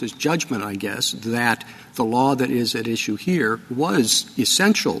Congress's judgment, I guess, that the law that is at issue here was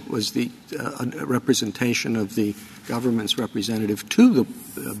essential, was the representation of the government's representative to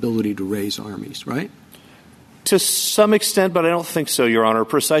the ability to raise armies, right? To some extent, but I don't think so, Your Honor,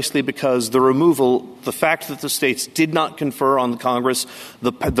 precisely because the fact that the states did not confer on the Congress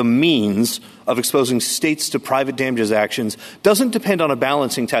the means of exposing states to private damages actions doesn't depend on a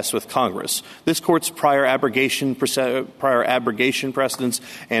balancing test with Congress. This Court's prior abrogation precedents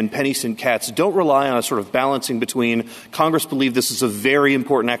and Pennies and Katz don't rely on a sort of balancing between Congress believed this is a very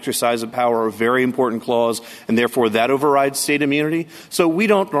important exercise of power, a very important clause, and therefore that overrides state immunity. So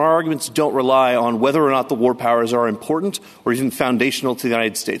our arguments don't rely on whether or not the war powers are important or even foundational to the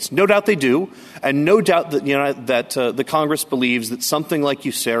United States. No doubt they do, and no doubt that the Congress believes that something like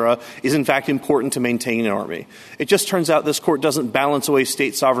USERRA is in fact important to maintain an army. It just turns out this Court doesn't balance away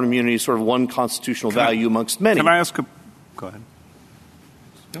state sovereign immunity as sort of one constitutional value amongst many. Can I ask go ahead.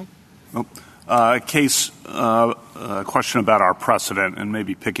 No. A question about our precedent, and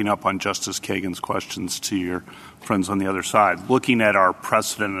maybe picking up on Justice Kagan's questions to your friends on the other side. Looking at our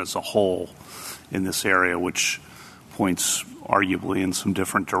precedent as a whole in this area, which points arguably in some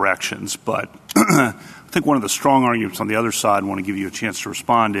different directions, but I think one of the strong arguments on the other side, I want to give you a chance to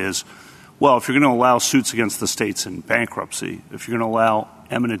respond, is, well, if you're going to allow suits against the states in bankruptcy, if you're going to allow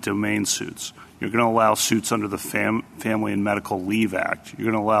eminent domain suits, you're going to allow suits under the Family and Medical Leave Act,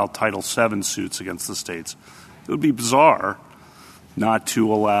 you're going to allow Title VII suits against the states, it would be bizarre not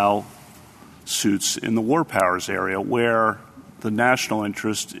to allow suits in the war powers area where the national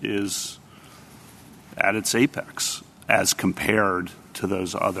interest is at its apex as compared to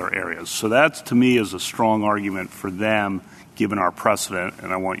those other areas. So that, to me, is a strong argument for them, given our precedent,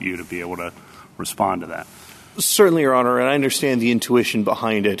 and I want you to be able to respond to that. Certainly, Your Honor, and I understand the intuition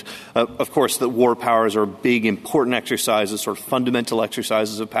behind it. Of course, that war powers are big, important exercises, sort of fundamental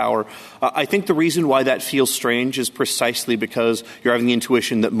exercises of power. I think the reason why that feels strange is precisely because you're having the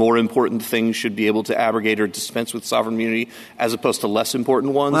intuition that more important things should be able to abrogate or dispense with sovereign immunity as opposed to less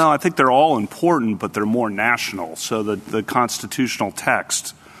important ones. Well, I think they're all important, but they're more national. So the constitutional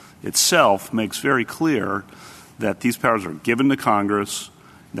text itself makes very clear that these powers are given to Congress.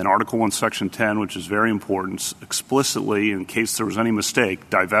 Then Article I, Section 10, which is very important, explicitly, in case there was any mistake,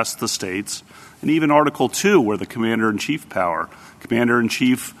 divest the states. And even Article II, where the commander-in-chief power,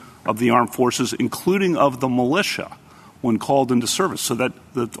 commander-in-chief of the armed forces, including of the militia, when called into service. So that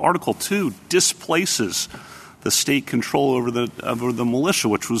the Article II displaces the state control over the militia,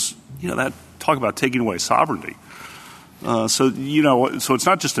 which was, that talk about taking away sovereignty. So it's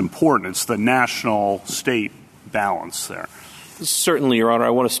not just important, it's the national state balance there. Certainly, Your Honor. I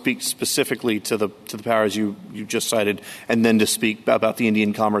want to speak specifically to the powers you just cited, and then to speak about the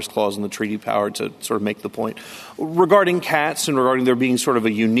Indian Commerce Clause and the treaty power to sort of make the point. Regarding Katz and regarding there being sort of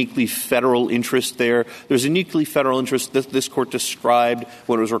a uniquely federal interest there's a uniquely federal interest that this Court described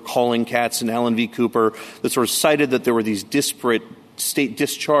when it was recalling Katz and Allen v. Cooper that sort of cited that there were these disparate state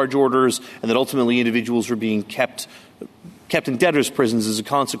discharge orders and that ultimately individuals were being kept in debtors' prisons as a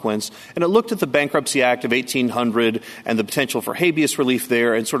consequence. And it looked at the Bankruptcy Act of 1800 and the potential for habeas relief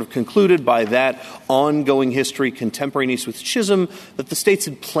there and sort of concluded by that ongoing history contemporaneous with Chisholm that the states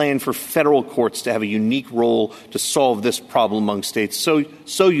had planned for federal courts to have a unique role to solve this problem among states,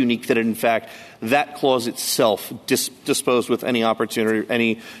 so unique that, in fact, that clause itself disposed with any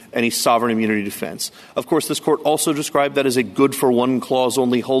opportunity, any sovereign immunity defense. Of course, this Court also described that as a good-for-one clause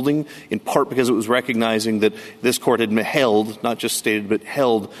only holding, in part because it was recognizing that this Court had held, not just stated, but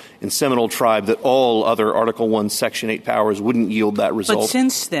held in Seminole Tribe that all other Article I, Section 8 powers wouldn't yield that result. But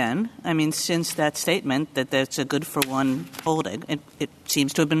since then, since that statement that that's a good-for-one holding, it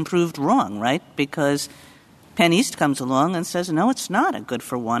seems to have been proved wrong, right? Because Penn East comes along and says, no, it's not a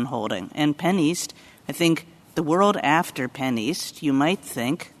good-for-one holding. And Penn East, I think the world after Penn East, you might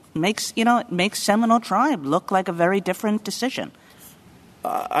think, makes Seminole Tribe look like a very different decision.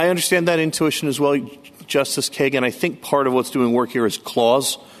 I understand that intuition as well, Justice Kagan. I think part of what's doing work here is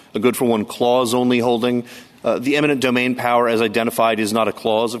clause, a good-for-one clause only holding. The eminent domain power, as identified, is not a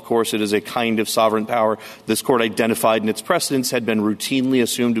clause, of course. It is a kind of sovereign power. This Court identified in its precedents had been routinely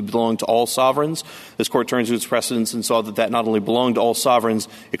assumed to belong to all sovereigns. This Court turned to its precedents and saw that not only belonged to all sovereigns,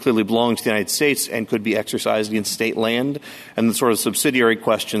 it clearly belonged to the United States and could be exercised against state land. And the sort of subsidiary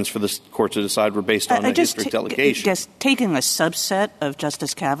questions for this Court to decide were based on the district delegation. Just taking a subset of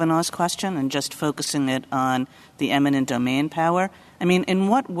Justice Kavanaugh's question and just focusing it on the eminent domain power, in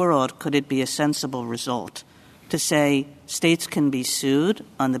what world could it be a sensible result to say states can be sued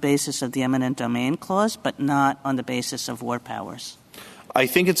on the basis of the eminent domain clause, but not on the basis of war powers? I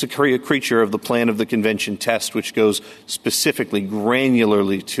think it's a creature of the plan of the convention test, which goes specifically,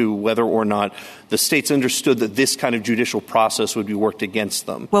 granularly to whether or not the states understood that this kind of judicial process would be worked against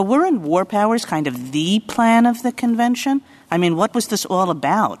them. Well, weren't war powers kind of the plan of the convention? I mean, what was this all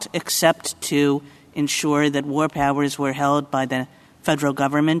about except to ensure that war powers were held by the federal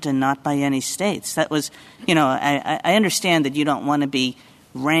government and not by any states? That was, I understand that you don't want to be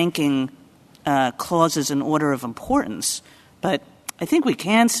ranking clauses in order of importance, but I think we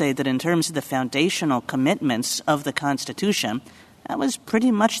can say that in terms of the foundational commitments of the Constitution, that was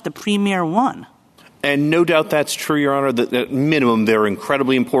pretty much the premier one. And no doubt that's true, Your Honor. That at minimum, they're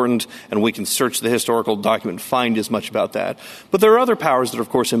incredibly important, and we can search the historical document and find as much about that. But there are other powers that are, of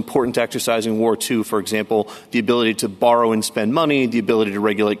course, important to exercising war, too. For example, the ability to borrow and spend money, the ability to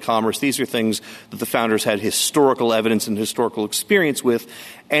regulate commerce. These are things that the founders had historical evidence and historical experience with.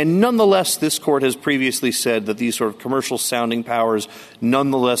 And nonetheless, this Court has previously said that these sort of commercial-sounding powers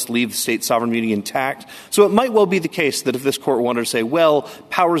nonetheless leave state sovereign immunity intact. So it might well be the case that if this Court wanted to say, well,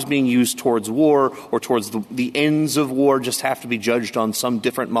 powers being used towards war or towards the ends of war just have to be judged on some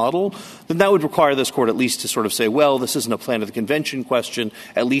different model, then that would require this Court at least to sort of say, well, this isn't a plan of the convention question,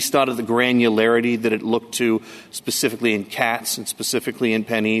 at least not at the granularity that it looked to specifically in Katz and specifically in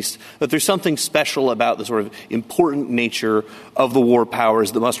Penn East, that there's something special about the sort of important nature of the war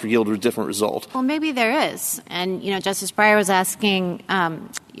powers that must yield a different result. Well, maybe there is. And, Justice Breyer was asking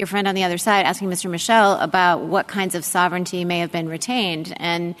your friend on the other side, asking Mr. Michel about what kinds of sovereignty may have been retained.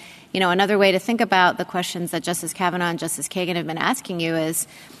 And, another way to think about the questions that Justice Kavanaugh and Justice Kagan have been asking you is,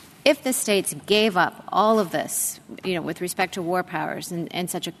 if the states gave up all of this, with respect to war powers and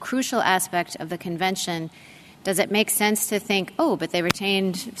such a crucial aspect of the convention, does it make sense to think, but they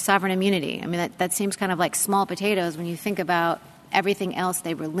retained sovereign immunity? I mean, that seems kind of like small potatoes when you think about everything else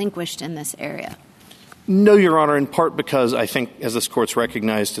they relinquished in this area. No, Your Honor, in part because I think, as this Court's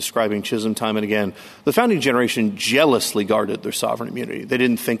recognized, describing Chisholm time and again, the founding generation jealously guarded their sovereign immunity. They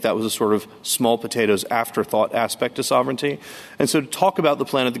didn't think that was a sort of small potatoes afterthought aspect to sovereignty. And so to talk about the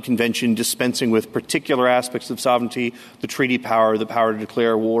plan of the convention dispensing with particular aspects of sovereignty, the treaty power, the power to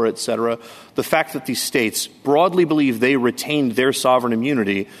declare war, et cetera, the fact that these states broadly believe they retained their sovereign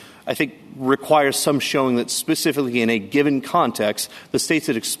immunity, I think requires some showing that specifically in a given context, the states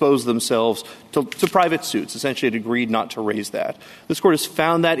had exposed themselves to private suits, essentially had agreed not to raise that. This Court has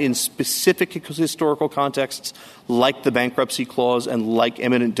found that in specific historical contexts, like the bankruptcy clause and like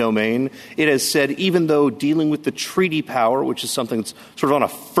eminent domain. It has said even though dealing with the treaty power, which is something that's sort of on a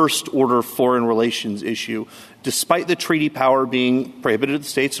first-order foreign relations issue, despite the treaty power being prohibited to the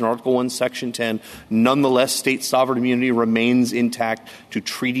states in Article 1, Section 10, nonetheless, state sovereign immunity remains intact to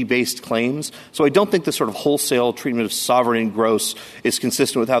treaty-based claims. So I don't think the sort of wholesale treatment of sovereign in gross is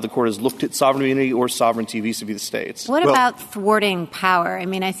consistent with how the Court has looked at sovereign immunity or sovereignty vis-a-vis the states. What about thwarting power? I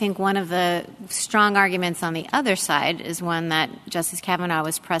mean, I think one of the strong arguments on the other side is one that Justice Kavanaugh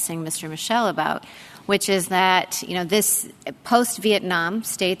was pressing Mr. Michel about, which is that, this post-Vietnam,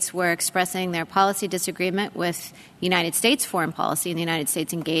 states were expressing their policy disagreement with United States foreign policy and the United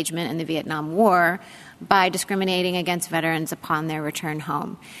States engagement in the Vietnam War by discriminating against veterans upon their return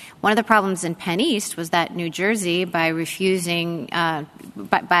home. One of the problems in Penn East was that New Jersey, by refusing to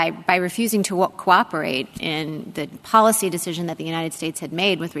cooperate in the policy decision that the United States had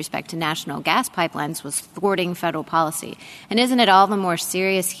made with respect to national gas pipelines, was thwarting federal policy. And isn't it all the more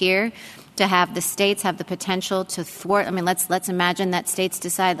serious here to have the states have the potential to thwart? I mean, let's imagine that states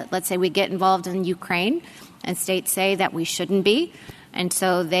decide that, let's say we get involved in Ukraine, and states say that we shouldn't be. And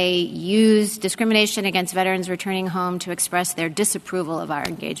so they use discrimination against veterans returning home to express their disapproval of our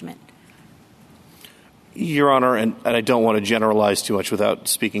engagement. Your Honor, and I don't want to generalize too much without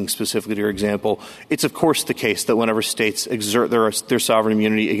speaking specifically to your example, it's of course the case that whenever states exert their sovereign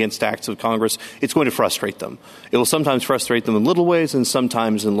immunity against acts of Congress, it's going to frustrate them. It will sometimes frustrate them in little ways and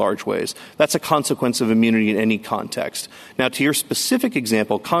sometimes in large ways. That's a consequence of immunity in any context. Now, to your specific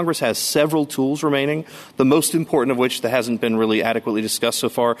example, Congress has several tools remaining, the most important of which that hasn't been really adequately discussed so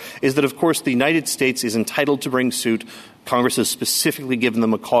far is that, of course, the United States is entitled to bring suit. Congress has specifically given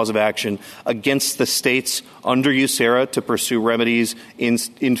them a cause of action against the states under USERRA to pursue remedies in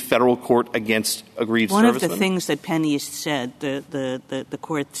federal court against aggrieved servicemen. One of the things that Penn East said, the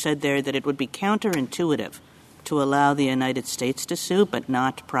court said there that it would be counterintuitive to allow the United States to sue but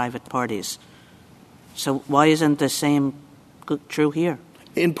not private parties. So why isn't the same true here?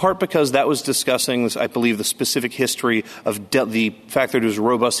 In part because that was discussing, I believe, the specific history of the fact that there was a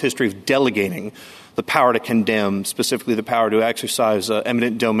robust history of delegating the power to condemn, specifically the power to exercise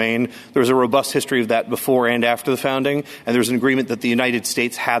eminent domain. There was a robust history of that before and after the founding, and there was an agreement that the United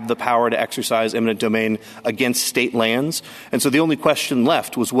States had the power to exercise eminent domain against state lands. And so the only question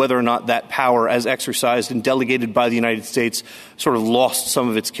left was whether or not that power, as exercised and delegated by the United States, sort of lost some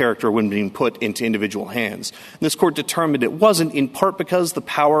of its character when being put into individual hands. And this court determined it wasn't, in part because the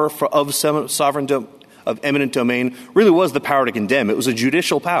power of eminent domain really was the power to condemn. It was a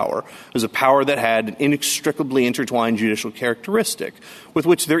judicial power. It was a power that had an inextricably intertwined judicial characteristic with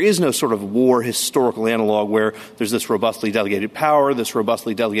which there is no sort of war historical analog where there's this robustly delegated power, this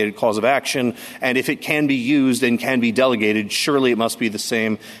robustly delegated cause of action, and if it can be used and can be delegated, surely it must be the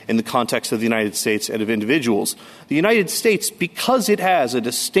same in the context of the United States and of individuals. The United States, because it has a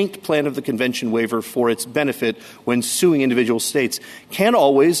distinct plan of the convention waiver for its benefit when suing individual states, can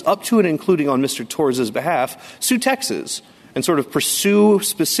always, up to and including on Mr. Torres's behalf, sue Texas and sort of pursue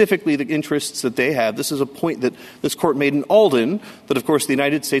specifically the interests that they have. This is a point that this court made in Alden, that, of course, the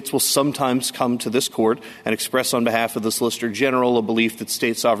United States will sometimes come to this court and express on behalf of the Solicitor General a belief that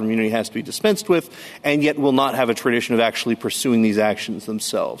state sovereign immunity has to be dispensed with, and yet will not have a tradition of actually pursuing these actions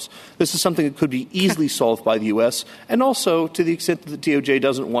themselves. This is something that could be easily solved by the U.S., and also, to the extent that the DOJ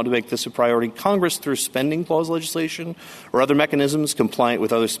doesn't want to make this a priority, Congress, through spending clause legislation or other mechanisms compliant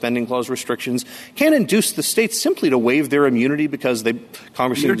with other spending clause restrictions, can induce the states simply to waive their immunity because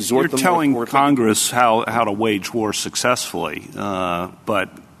Congress can exhort them. You're telling Congress how to wage war successfully, but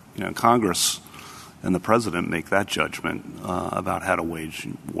Congress and the president make that judgment about how to wage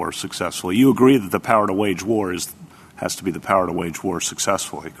war successfully. You agree that the power to wage war has to be the power to wage war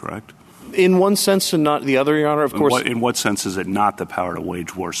successfully, correct? In one sense and not the other, Your Honor, of course. In what sense is it not the power to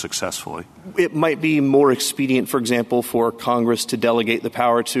wage war successfully? It might be more expedient, for example, for Congress to delegate the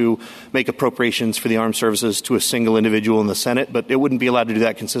power to make appropriations for the armed services to a single individual in the Senate, but it wouldn't be allowed to do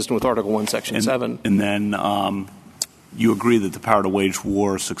that consistent with Article 1, Section 7. And then you agree that the power to wage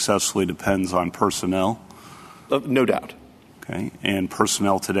war successfully depends on personnel? No doubt. Okay. And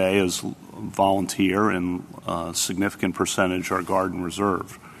personnel today is volunteer, and a significant percentage are Guard and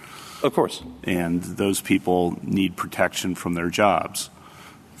Reserve. Of course. And those people need protection from their jobs,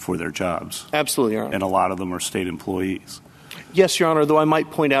 for their jobs. Absolutely, Your Honor. And a lot of them are state employees. Yes, Your Honor, though I might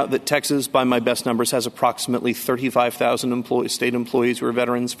point out that Texas, by my best numbers, has approximately 35,000 state employees who are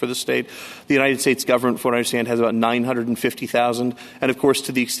veterans for the state. The United States government, from what I understand, has about 950,000. And, of course,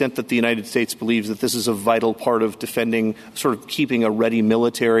 to the extent that the United States believes that this is a vital part of defending, sort of keeping a ready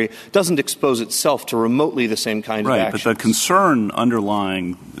military, doesn't expose itself to remotely the same kind of actions. But the concern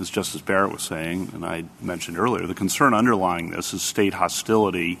underlying, as Justice Barrett was saying, and I mentioned earlier, the concern underlying this is state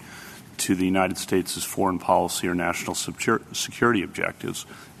hostility to the United States' foreign policy or national security objectives,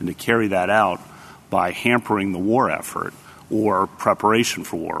 and to carry that out by hampering the war effort or preparation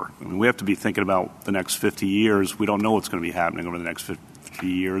for war. I mean, we have to be thinking about the next 50 years. We don't know what's going to be happening over the next 50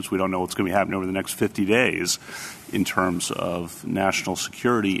 years. We don't know what's going to be happening over the next 50 days in terms of national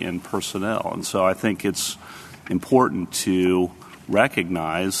security and personnel. And so I think it's important to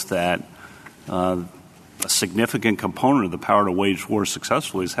recognize that a significant component of the power to wage war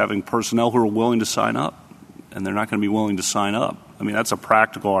successfully is having personnel who are willing to sign up, and they're not going to be willing to sign up. I mean, that's a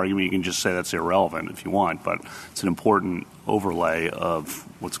practical argument. You can just say that's irrelevant if you want, but it's an important overlay of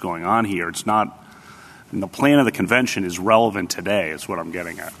what's going on here. It's not – the plan of the convention is relevant today is what I'm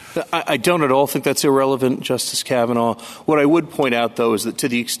getting at. I don't at all think that's irrelevant, Justice Kavanaugh. What I would point out, though, is that to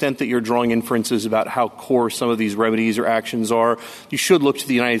the extent that you're drawing inferences about how core some of these remedies or actions are, you should look to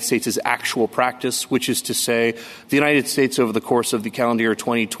the United States' actual practice, which is to say the United States over the course of the calendar year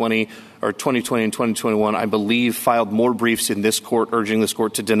 2020 or 2020 and 2021, I believe, filed more briefs in this court urging this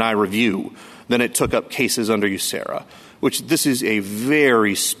court to deny review than it took up cases under USERRA, which this is a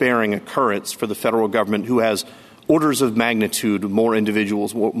very sparing occurrence for the federal government who has orders of magnitude more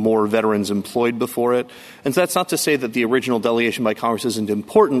individuals, more veterans employed before it. And so that's not to say that the original delegation by Congress isn't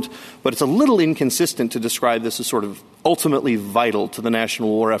important, but it's a little inconsistent to describe this as sort of ultimately vital to the national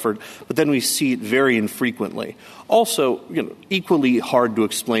war effort, but then we see it very infrequently. Also, equally hard to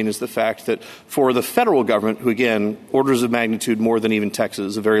explain is the fact that for the federal government, who, again, orders of magnitude more than even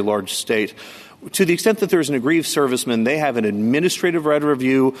Texas, a very large state, to the extent that there's an aggrieved serviceman, they have an administrative right of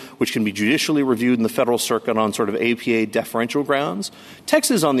review, which can be judicially reviewed in the federal circuit on sort of APA deferential grounds.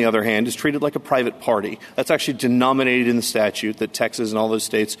 Texas, on the other hand, is treated like a private party. That's actually denominated in the statute that Texas and all those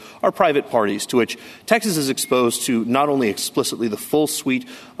states are private parties, to which Texas is exposed to not only explicitly the full suite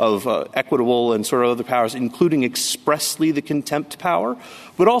of equitable and sort of other powers, including expressly the contempt power,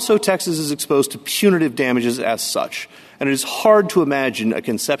 but also Texas is exposed to punitive damages as such. And it is hard to imagine a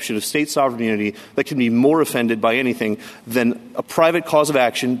conception of state sovereign immunity that can be more offended by anything than a private cause of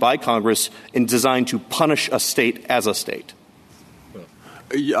action by Congress designed to punish a state as a state.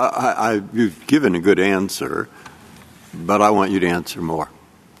 You've given a good answer, but I want you to answer more.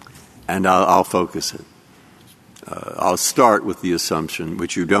 And I'll focus it. I'll start with the assumption,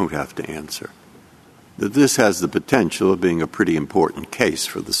 which you don't have to answer, that this has the potential of being a pretty important case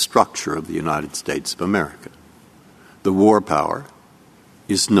for the structure of the United States of America. The war power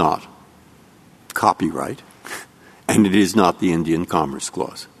is not copyright, and it is not the Indian Commerce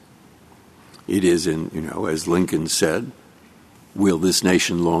Clause. It is as Lincoln said, will this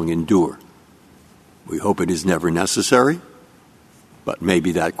nation long endure? We hope it is never necessary, but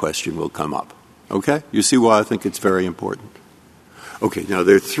maybe that question will come up. Okay? You see why I think it's very important? Okay, now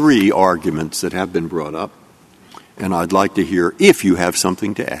there are three arguments that have been brought up, and I'd like to hear if you have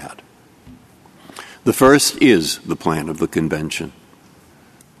something to add. The first is the plan of the convention.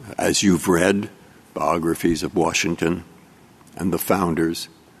 As you've read biographies of Washington and the founders,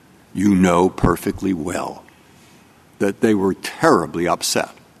 you know perfectly well that they were terribly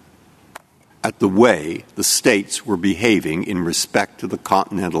upset at the way the states were behaving in respect to the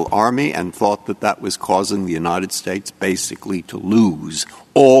Continental Army and thought that that was causing the United States basically to lose,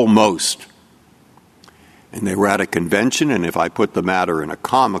 almost. And they were at a convention, and if I put the matter in a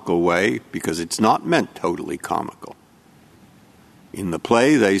comical way, because it's not meant totally comical, in the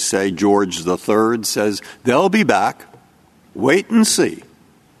play they say George III says, they'll be back, wait and see.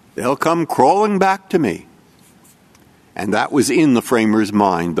 They'll come crawling back to me. And that was in the framers'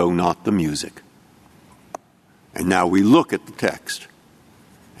 mind, though not the music. And now we look at the text.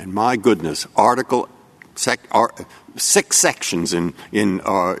 And my goodness, six sections in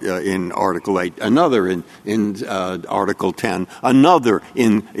Article 8, another in Article 10, another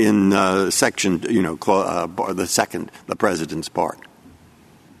in Section, the President's part.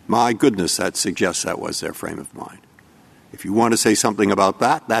 My goodness, that suggests that was their frame of mind. If you want to say something about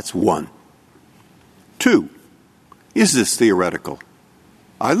that, that's one. Two, is this theoretical?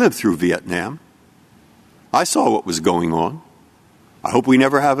 I lived through Vietnam. I saw what was going on. I hope we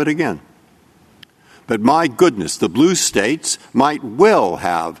never have it again. But my goodness, the blue states might well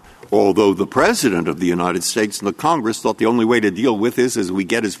have, although the President of the United States and the Congress thought the only way to deal with this is we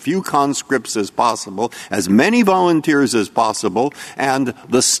get as few conscripts as possible, as many volunteers as possible, and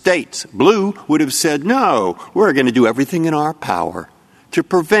the states, blue, would have said, no, we're going to do everything in our power to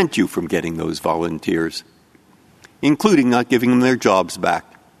prevent you from getting those volunteers, including not giving them their jobs back.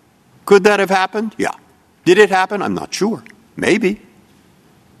 Could that have happened? Yeah. Did it happen? I'm not sure. Maybe.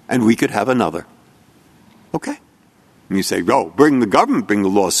 And we could have another. Okay. And you say, bring the government, bring the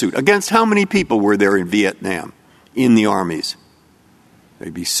lawsuit. Against how many people were there in Vietnam, in the armies?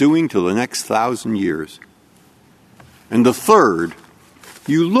 They'd be suing till the next 1,000 years. And the third,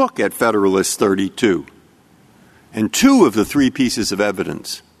 you look at Federalist 32, and two of the three pieces of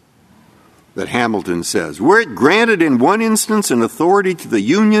evidence that Hamilton says, were it granted in one instance an authority to the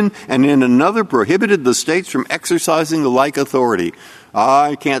Union and in another prohibited the states from exercising the like authority.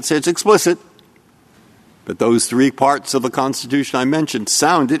 I can't say it's explicit, but those three parts of the Constitution I mentioned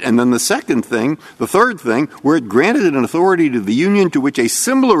sound it. And then the third thing, were it granted an authority to the Union to which a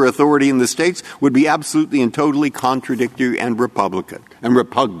similar authority in the states would be absolutely and totally contradictory and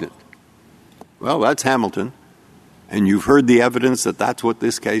repugnant. Well, that's Hamilton. And you've heard the evidence that that's what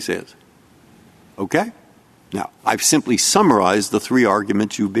this case is. Okay? Now, I've simply summarized the three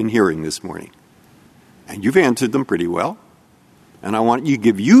arguments you've been hearing this morning. And you've answered them pretty well. And I want to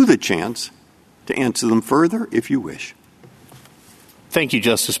give you the chance to answer them further if you wish. Thank you,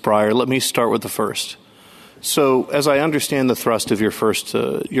 Justice Breyer. Let me start with the first. So, as I understand the thrust of your first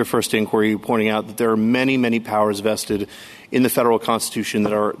inquiry, pointing out that there are many, many powers vested in the federal Constitution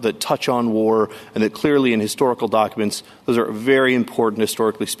that touch on war, and that clearly in historical documents, those are very important,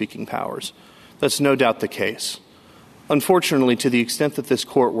 historically speaking, powers. That's no doubt the case. Unfortunately, to the extent that this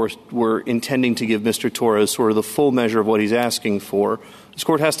court were intending to give Mr. Torres sort of the full measure of what he's asking for, this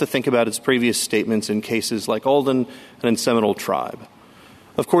court has to think about its previous statements in cases like Alden and in Seminole Tribe.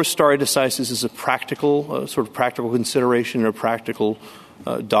 Of course, stare decisis is a practical consideration or a practical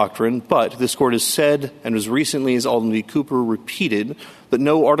doctrine, but this court has said, and as recently as Alden v. Cooper repeated, that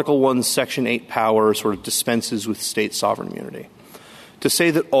no Article I, Section 8 power sort of dispenses with state sovereign immunity. To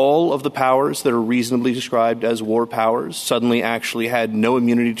say that all of the powers that are reasonably described as war powers suddenly actually had no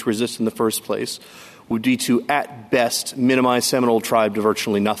immunity to resist in the first place would be to, at best, minimize Seminole Tribe to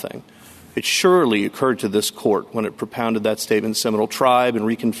virtually nothing. It surely occurred to this court when it propounded that statement in Seminole Tribe and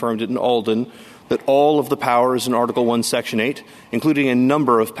reconfirmed it in Alden that all of the powers in Article 1, Section 8, including a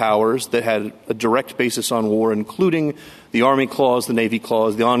number of powers that had a direct basis on war, including the Army Clause, the Navy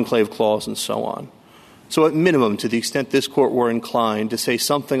Clause, the Enclave Clause, and so on. So at minimum, to the extent this Court were inclined to say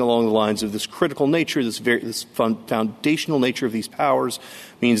something along the lines of this critical nature, this foundational nature of these powers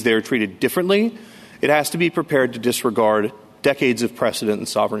means they're treated differently, it has to be prepared to disregard decades of precedent in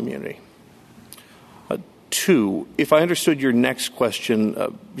sovereign immunity. Two, if I understood your next question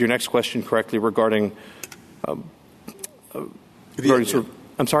correctly regarding I'm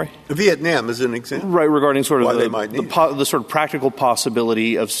sorry? Vietnam is an example. Right, regarding sort of the sort of practical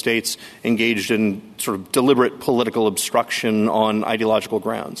possibility of states engaged in sort of deliberate political obstruction on ideological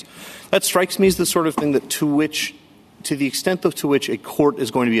grounds. That strikes me as the sort of thing that to the extent to which a court is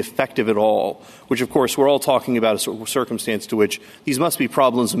going to be effective at all, which, of course, we're all talking about a sort of circumstance to which these must be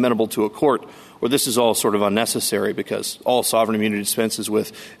problems amenable to a court, or this is all sort of unnecessary because all sovereign immunity dispenses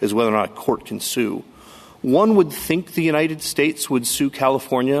with is whether or not a court can sue. One would think the United States would sue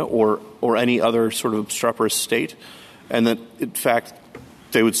California or any other sort of obstreperous state, and that, in fact,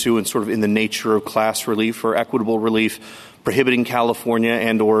 they would sue in the nature of class relief or equitable relief, prohibiting California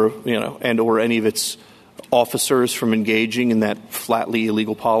and or any of its officers from engaging in that flatly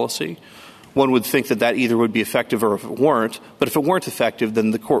illegal policy. One would think that either would be effective or if it weren't. But if it weren't effective,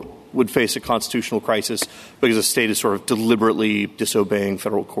 then the court would face a constitutional crisis because the state is sort of deliberately disobeying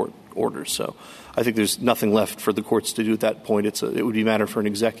federal court orders. So I think there's nothing left for the courts to do at that point. It would be a matter for an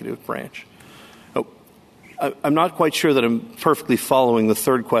executive branch. I'm not quite sure that I'm perfectly following the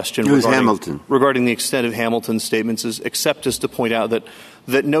third question regarding the extent of Hamilton's statements, except as to point out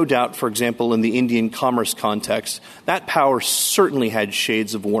that no doubt, for example, in the Indian commerce context, that power certainly had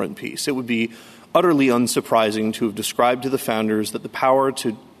shades of war and peace. It would be utterly unsurprising to have described to the founders that the power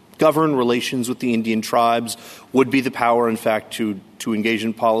to govern relations with the Indian tribes would be the power, in fact, to engage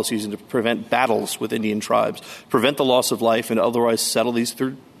in policies and to prevent battles with Indian tribes, prevent the loss of life, and otherwise settle these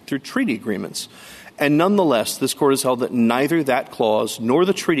through treaty agreements. And nonetheless, this Court has held that neither that clause nor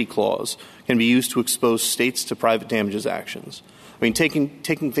the treaty clause can be used to expose states to private damages actions. I mean,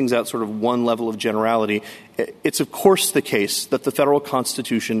 taking things out sort of one level of generality, it's of course the case that the federal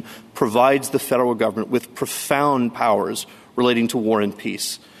Constitution provides the federal government with profound powers relating to war and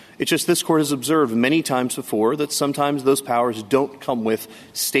peace. It's just this Court has observed many times before that sometimes those powers don't come with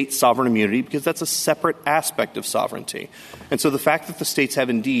state sovereign immunity because that's a separate aspect of sovereignty. And so the fact that the states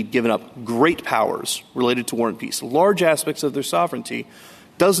have indeed given up great powers related to war and peace, large aspects of their sovereignty,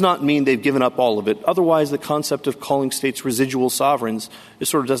 does not mean they've given up all of it. Otherwise, the concept of calling states residual sovereigns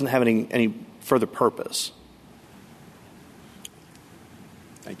just sort of doesn't have any further purpose.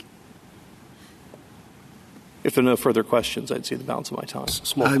 Thank you. If there are no further questions, I'd see the balance of my time.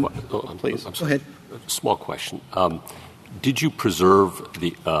 Please. Go ahead. Small question. Did you preserve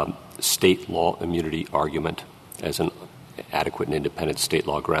the state law immunity argument as an adequate and independent state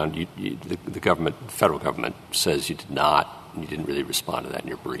law ground? The federal government says you did not. You didn't really respond to that in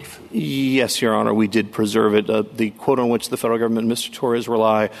your brief. Yes, Your Honor, we did preserve it. The quote on which the federal government and Mr. Torres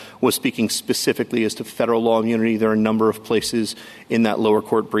rely was speaking specifically as to federal law immunity. There are a number of places in that lower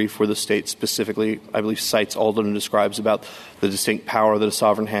court brief where the state specifically, I believe, cites Alden and describes about the distinct power that a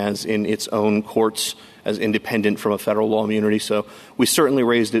sovereign has in its own courts as independent from a federal law immunity. So we certainly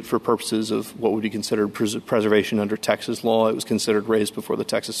raised it for purposes of what would be considered preservation under Texas law. It was considered raised before the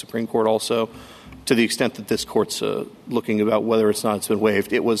Texas Supreme Court also. To the extent that this Court's looking about whether it's been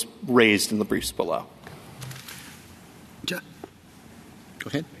waived, it was raised in the briefs below. Go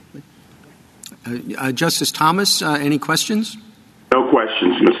ahead. Justice Thomas, any questions? No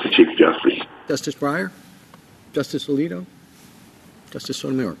questions, Mr. Chief Justice. Justice Breyer? Justice Alito? Justice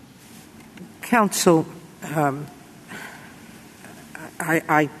Sotomayor? Counsel,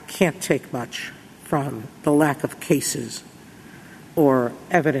 I can't take much from the lack of cases or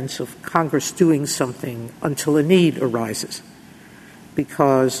evidence of Congress doing something until a need arises,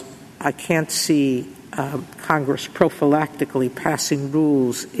 because I can't see Congress prophylactically passing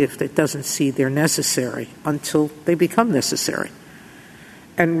rules if it doesn't see they're necessary until they become necessary.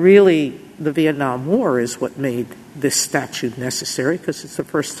 And really, the Vietnam War is what made this statute necessary, because it's the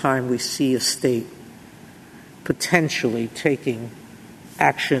first time we see a state potentially taking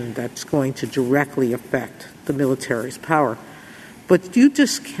action that's going to directly affect the military's power. But you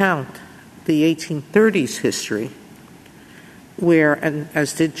discount the 1830s history where, and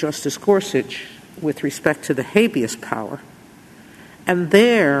as did Justice Gorsuch with respect to the habeas power, and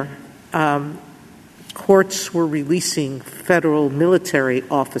there courts were releasing federal military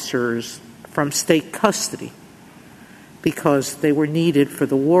officers from state custody because they were needed for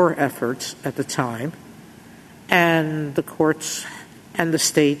the war efforts at the time, and the courts and the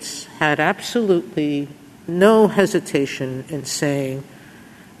states had absolutely no hesitation in saying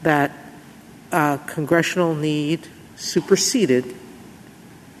that congressional need superseded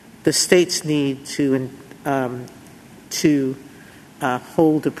the state's need to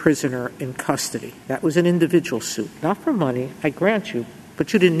hold a prisoner in custody. That was an individual suit, not for money, I grant you,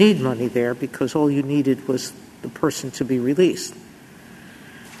 but you didn't need money there because all you needed was the person to be released.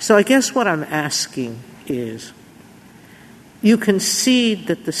 So I guess what I'm asking is, you concede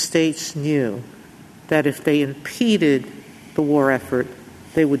that the states knew that if they impeded the war effort,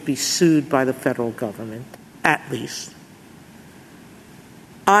 they would be sued by the federal government, at least.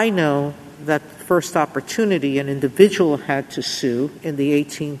 I know that the first opportunity an individual had to sue in the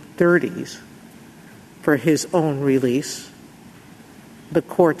 1830s for his own release, the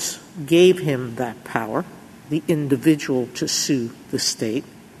courts gave him that power, the individual to sue the state,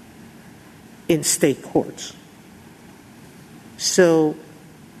 in state courts. So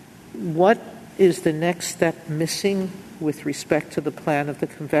what is the next step missing with respect to the plan of the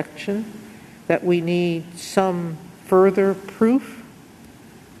convention? That we need some further proof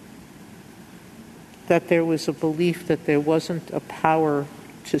that there was a belief that there wasn't a power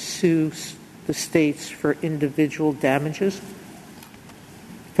to sue the states for individual damages?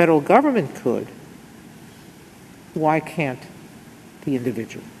 Federal government could. Why can't the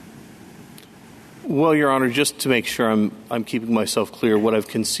individual? Well, Your Honor, just to make sure I'm keeping myself clear, what I've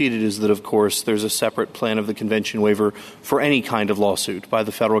conceded is that, of course, there's a separate plan of the convention waiver for any kind of lawsuit by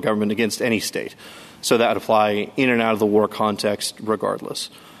the federal government against any state. So that would apply in and out of the war context regardless.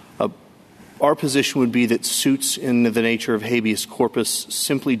 Our position would be that suits in the nature of habeas corpus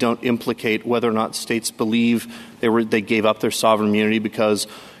simply don't implicate whether or not states believe they gave up their sovereign immunity, because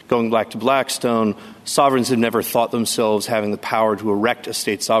going back to Blackstone, sovereigns have never thought themselves having the power to erect a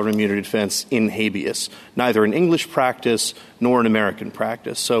state sovereign immunity defense in habeas, neither in English practice nor in American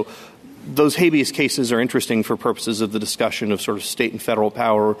practice. So those habeas cases are interesting for purposes of the discussion of sort of state and federal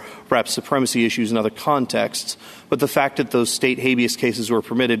power, perhaps supremacy issues in other contexts. But the fact that those state habeas cases were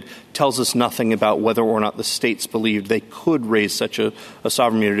permitted tells us nothing about whether or not the states believed they could raise such a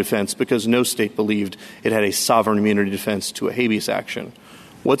sovereign immunity defense, because no state believed it had a sovereign immunity defense to a habeas action.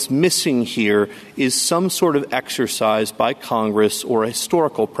 What's missing here is some sort of exercise by Congress or a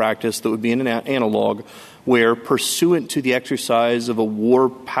historical practice that would be an analog where, pursuant to the exercise of a war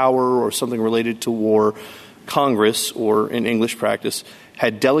power or something related to war, Congress, or in English practice,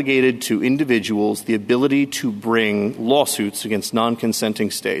 had delegated to individuals the ability to bring lawsuits against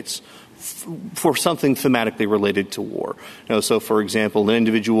non-consenting states for something thematically related to war. So, for example, an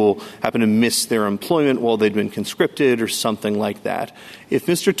individual happened to miss their employment while they'd been conscripted or something like that. If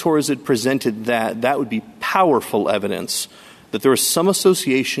Mr. Torres had presented that would be powerful evidence that there was some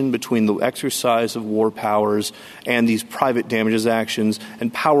association between the exercise of war powers and these private damages actions,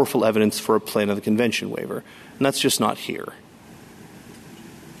 and powerful evidence for a plan of the convention waiver. And that's just not here.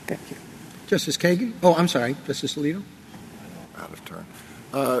 Thank you. Justice Kagan? Oh, I'm sorry. Justice Alito? Out of turn.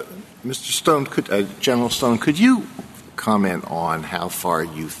 Mr. Stone, General Stone, could you comment on how far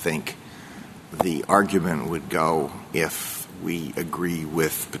you think the argument would go if we agree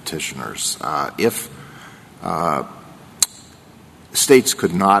with petitioners? If states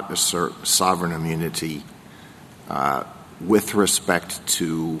could not assert sovereign immunity with respect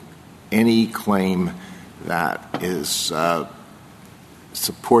to any claim that is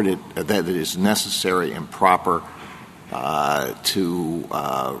supported, that is necessary and proper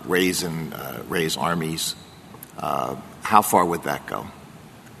to raise armies, how far would that go?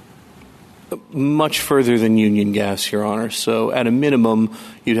 Much further than Union Gas, Your Honor. So at a minimum,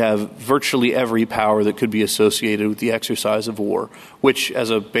 you'd have virtually every power that could be associated with the exercise of war, which, as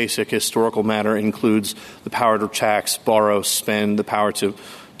a basic historical matter, includes the power to tax, borrow, spend, the power to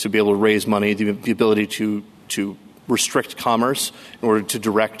be able to raise money, the ability to restrict commerce in order to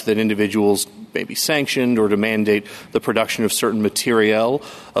direct that individuals may be sanctioned or to mandate the production of certain materiel.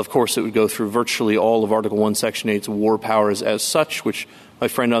 Of course, it would go through virtually all of Article I, Section 8's war powers as such, which my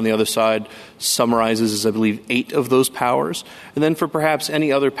friend on the other side summarizes as, I believe, 8 of those powers. And then for perhaps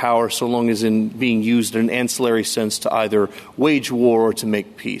any other power, so long as in being used in an ancillary sense to either wage war or to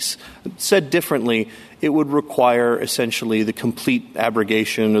make peace. Said differently, it would require essentially the complete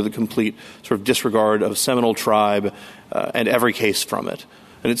abrogation or the complete sort of disregard of Seminole Tribe and every case from it.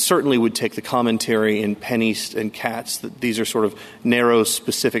 And it certainly would take the commentary in Penn East and Katz that these are sort of narrow,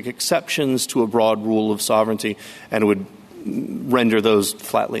 specific exceptions to a broad rule of sovereignty, and it would render those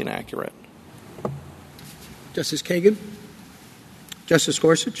flatly inaccurate. Justice Kagan? Justice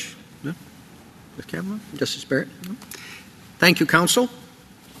Gorsuch? No? Justice Kavanaugh? Justice Barrett? No? Thank you, counsel.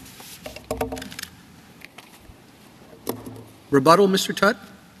 Rebuttal, Mr. Tutte?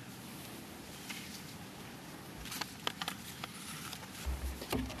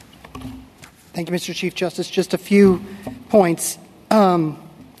 Thank you, Mr. Chief Justice. Just a few points.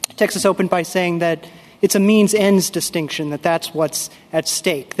 Texas opened by saying that it's a means-ends distinction, that that's what's at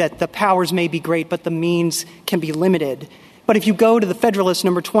stake, that the powers may be great, but the means can be limited. But if you go to the Federalist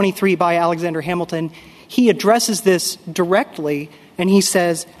number 23 by Alexander Hamilton, he addresses this directly, and he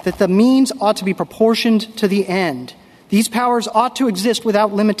says that the means ought to be proportioned to the end. These powers ought to exist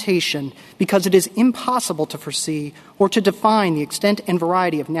without limitation because it is impossible to foresee or to define the extent and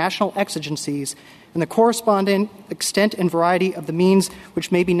variety of national exigencies and the corresponding extent and variety of the means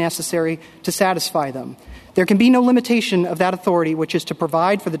which may be necessary to satisfy them. There can be no limitation of that authority which is to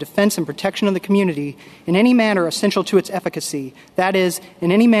provide for the defense and protection of the community in any manner essential to its efficacy, that is,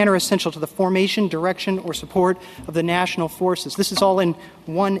 in any manner essential to the formation, direction, or support of the national forces. This is all in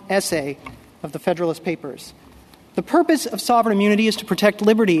one essay of the Federalist Papers. The purpose of sovereign immunity is to protect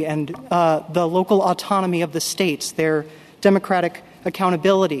liberty and the local autonomy of the states, their democratic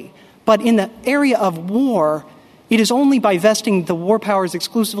accountability. But in the area of war, it is only by vesting the war powers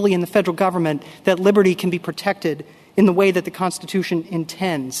exclusively in the federal government that liberty can be protected in the way that the Constitution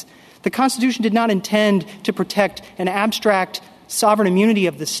intends. The Constitution did not intend to protect an abstract sovereign immunity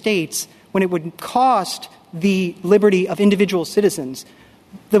of the states when it would cost the liberty of individual citizens.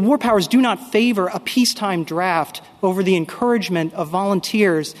 The war powers do not favor a peacetime draft over the encouragement of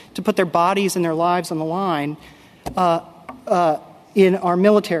volunteers to put their bodies and their lives on the line in our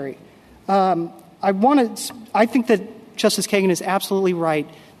military. I think that Justice Kagan is absolutely right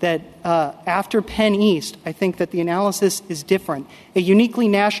that after Penn East, I think that the analysis is different. A uniquely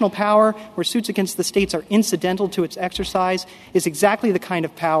national power where suits against the states are incidental to its exercise is exactly the kind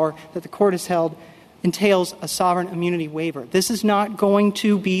of power that the Court has held entails a sovereign immunity waiver. This is not going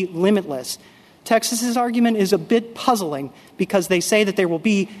to be limitless. Texas's argument is a bit puzzling because they say that there will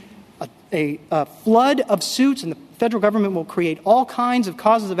be a flood of suits and the federal government will create all kinds of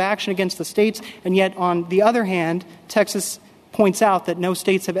causes of action against the states, and yet on the other hand, Texas points out that no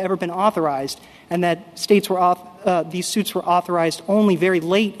states have ever been authorized and that these suits were authorized only very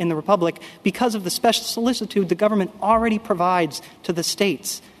late in the Republic because of the special solicitude the government already provides to the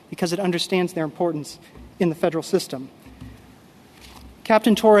states, because it understands their importance in the federal system.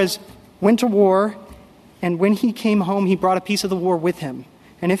 Captain Torres went to war, and when he came home, he brought a piece of the war with him.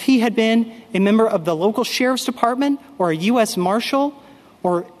 And if he had been a member of the local sheriff's department or a U.S. Marshal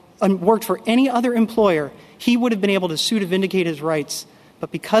or worked for any other employer, he would have been able to sue to vindicate his rights.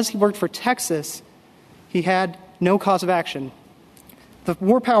 But because he worked for Texas, he had no cause of action. The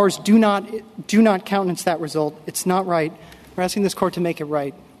war powers do not countenance that result. It's not right. We're asking this Court to make it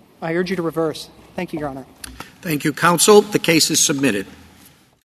right. I urge you to reverse. Thank you, Your Honor. Thank you, counsel. The case is submitted.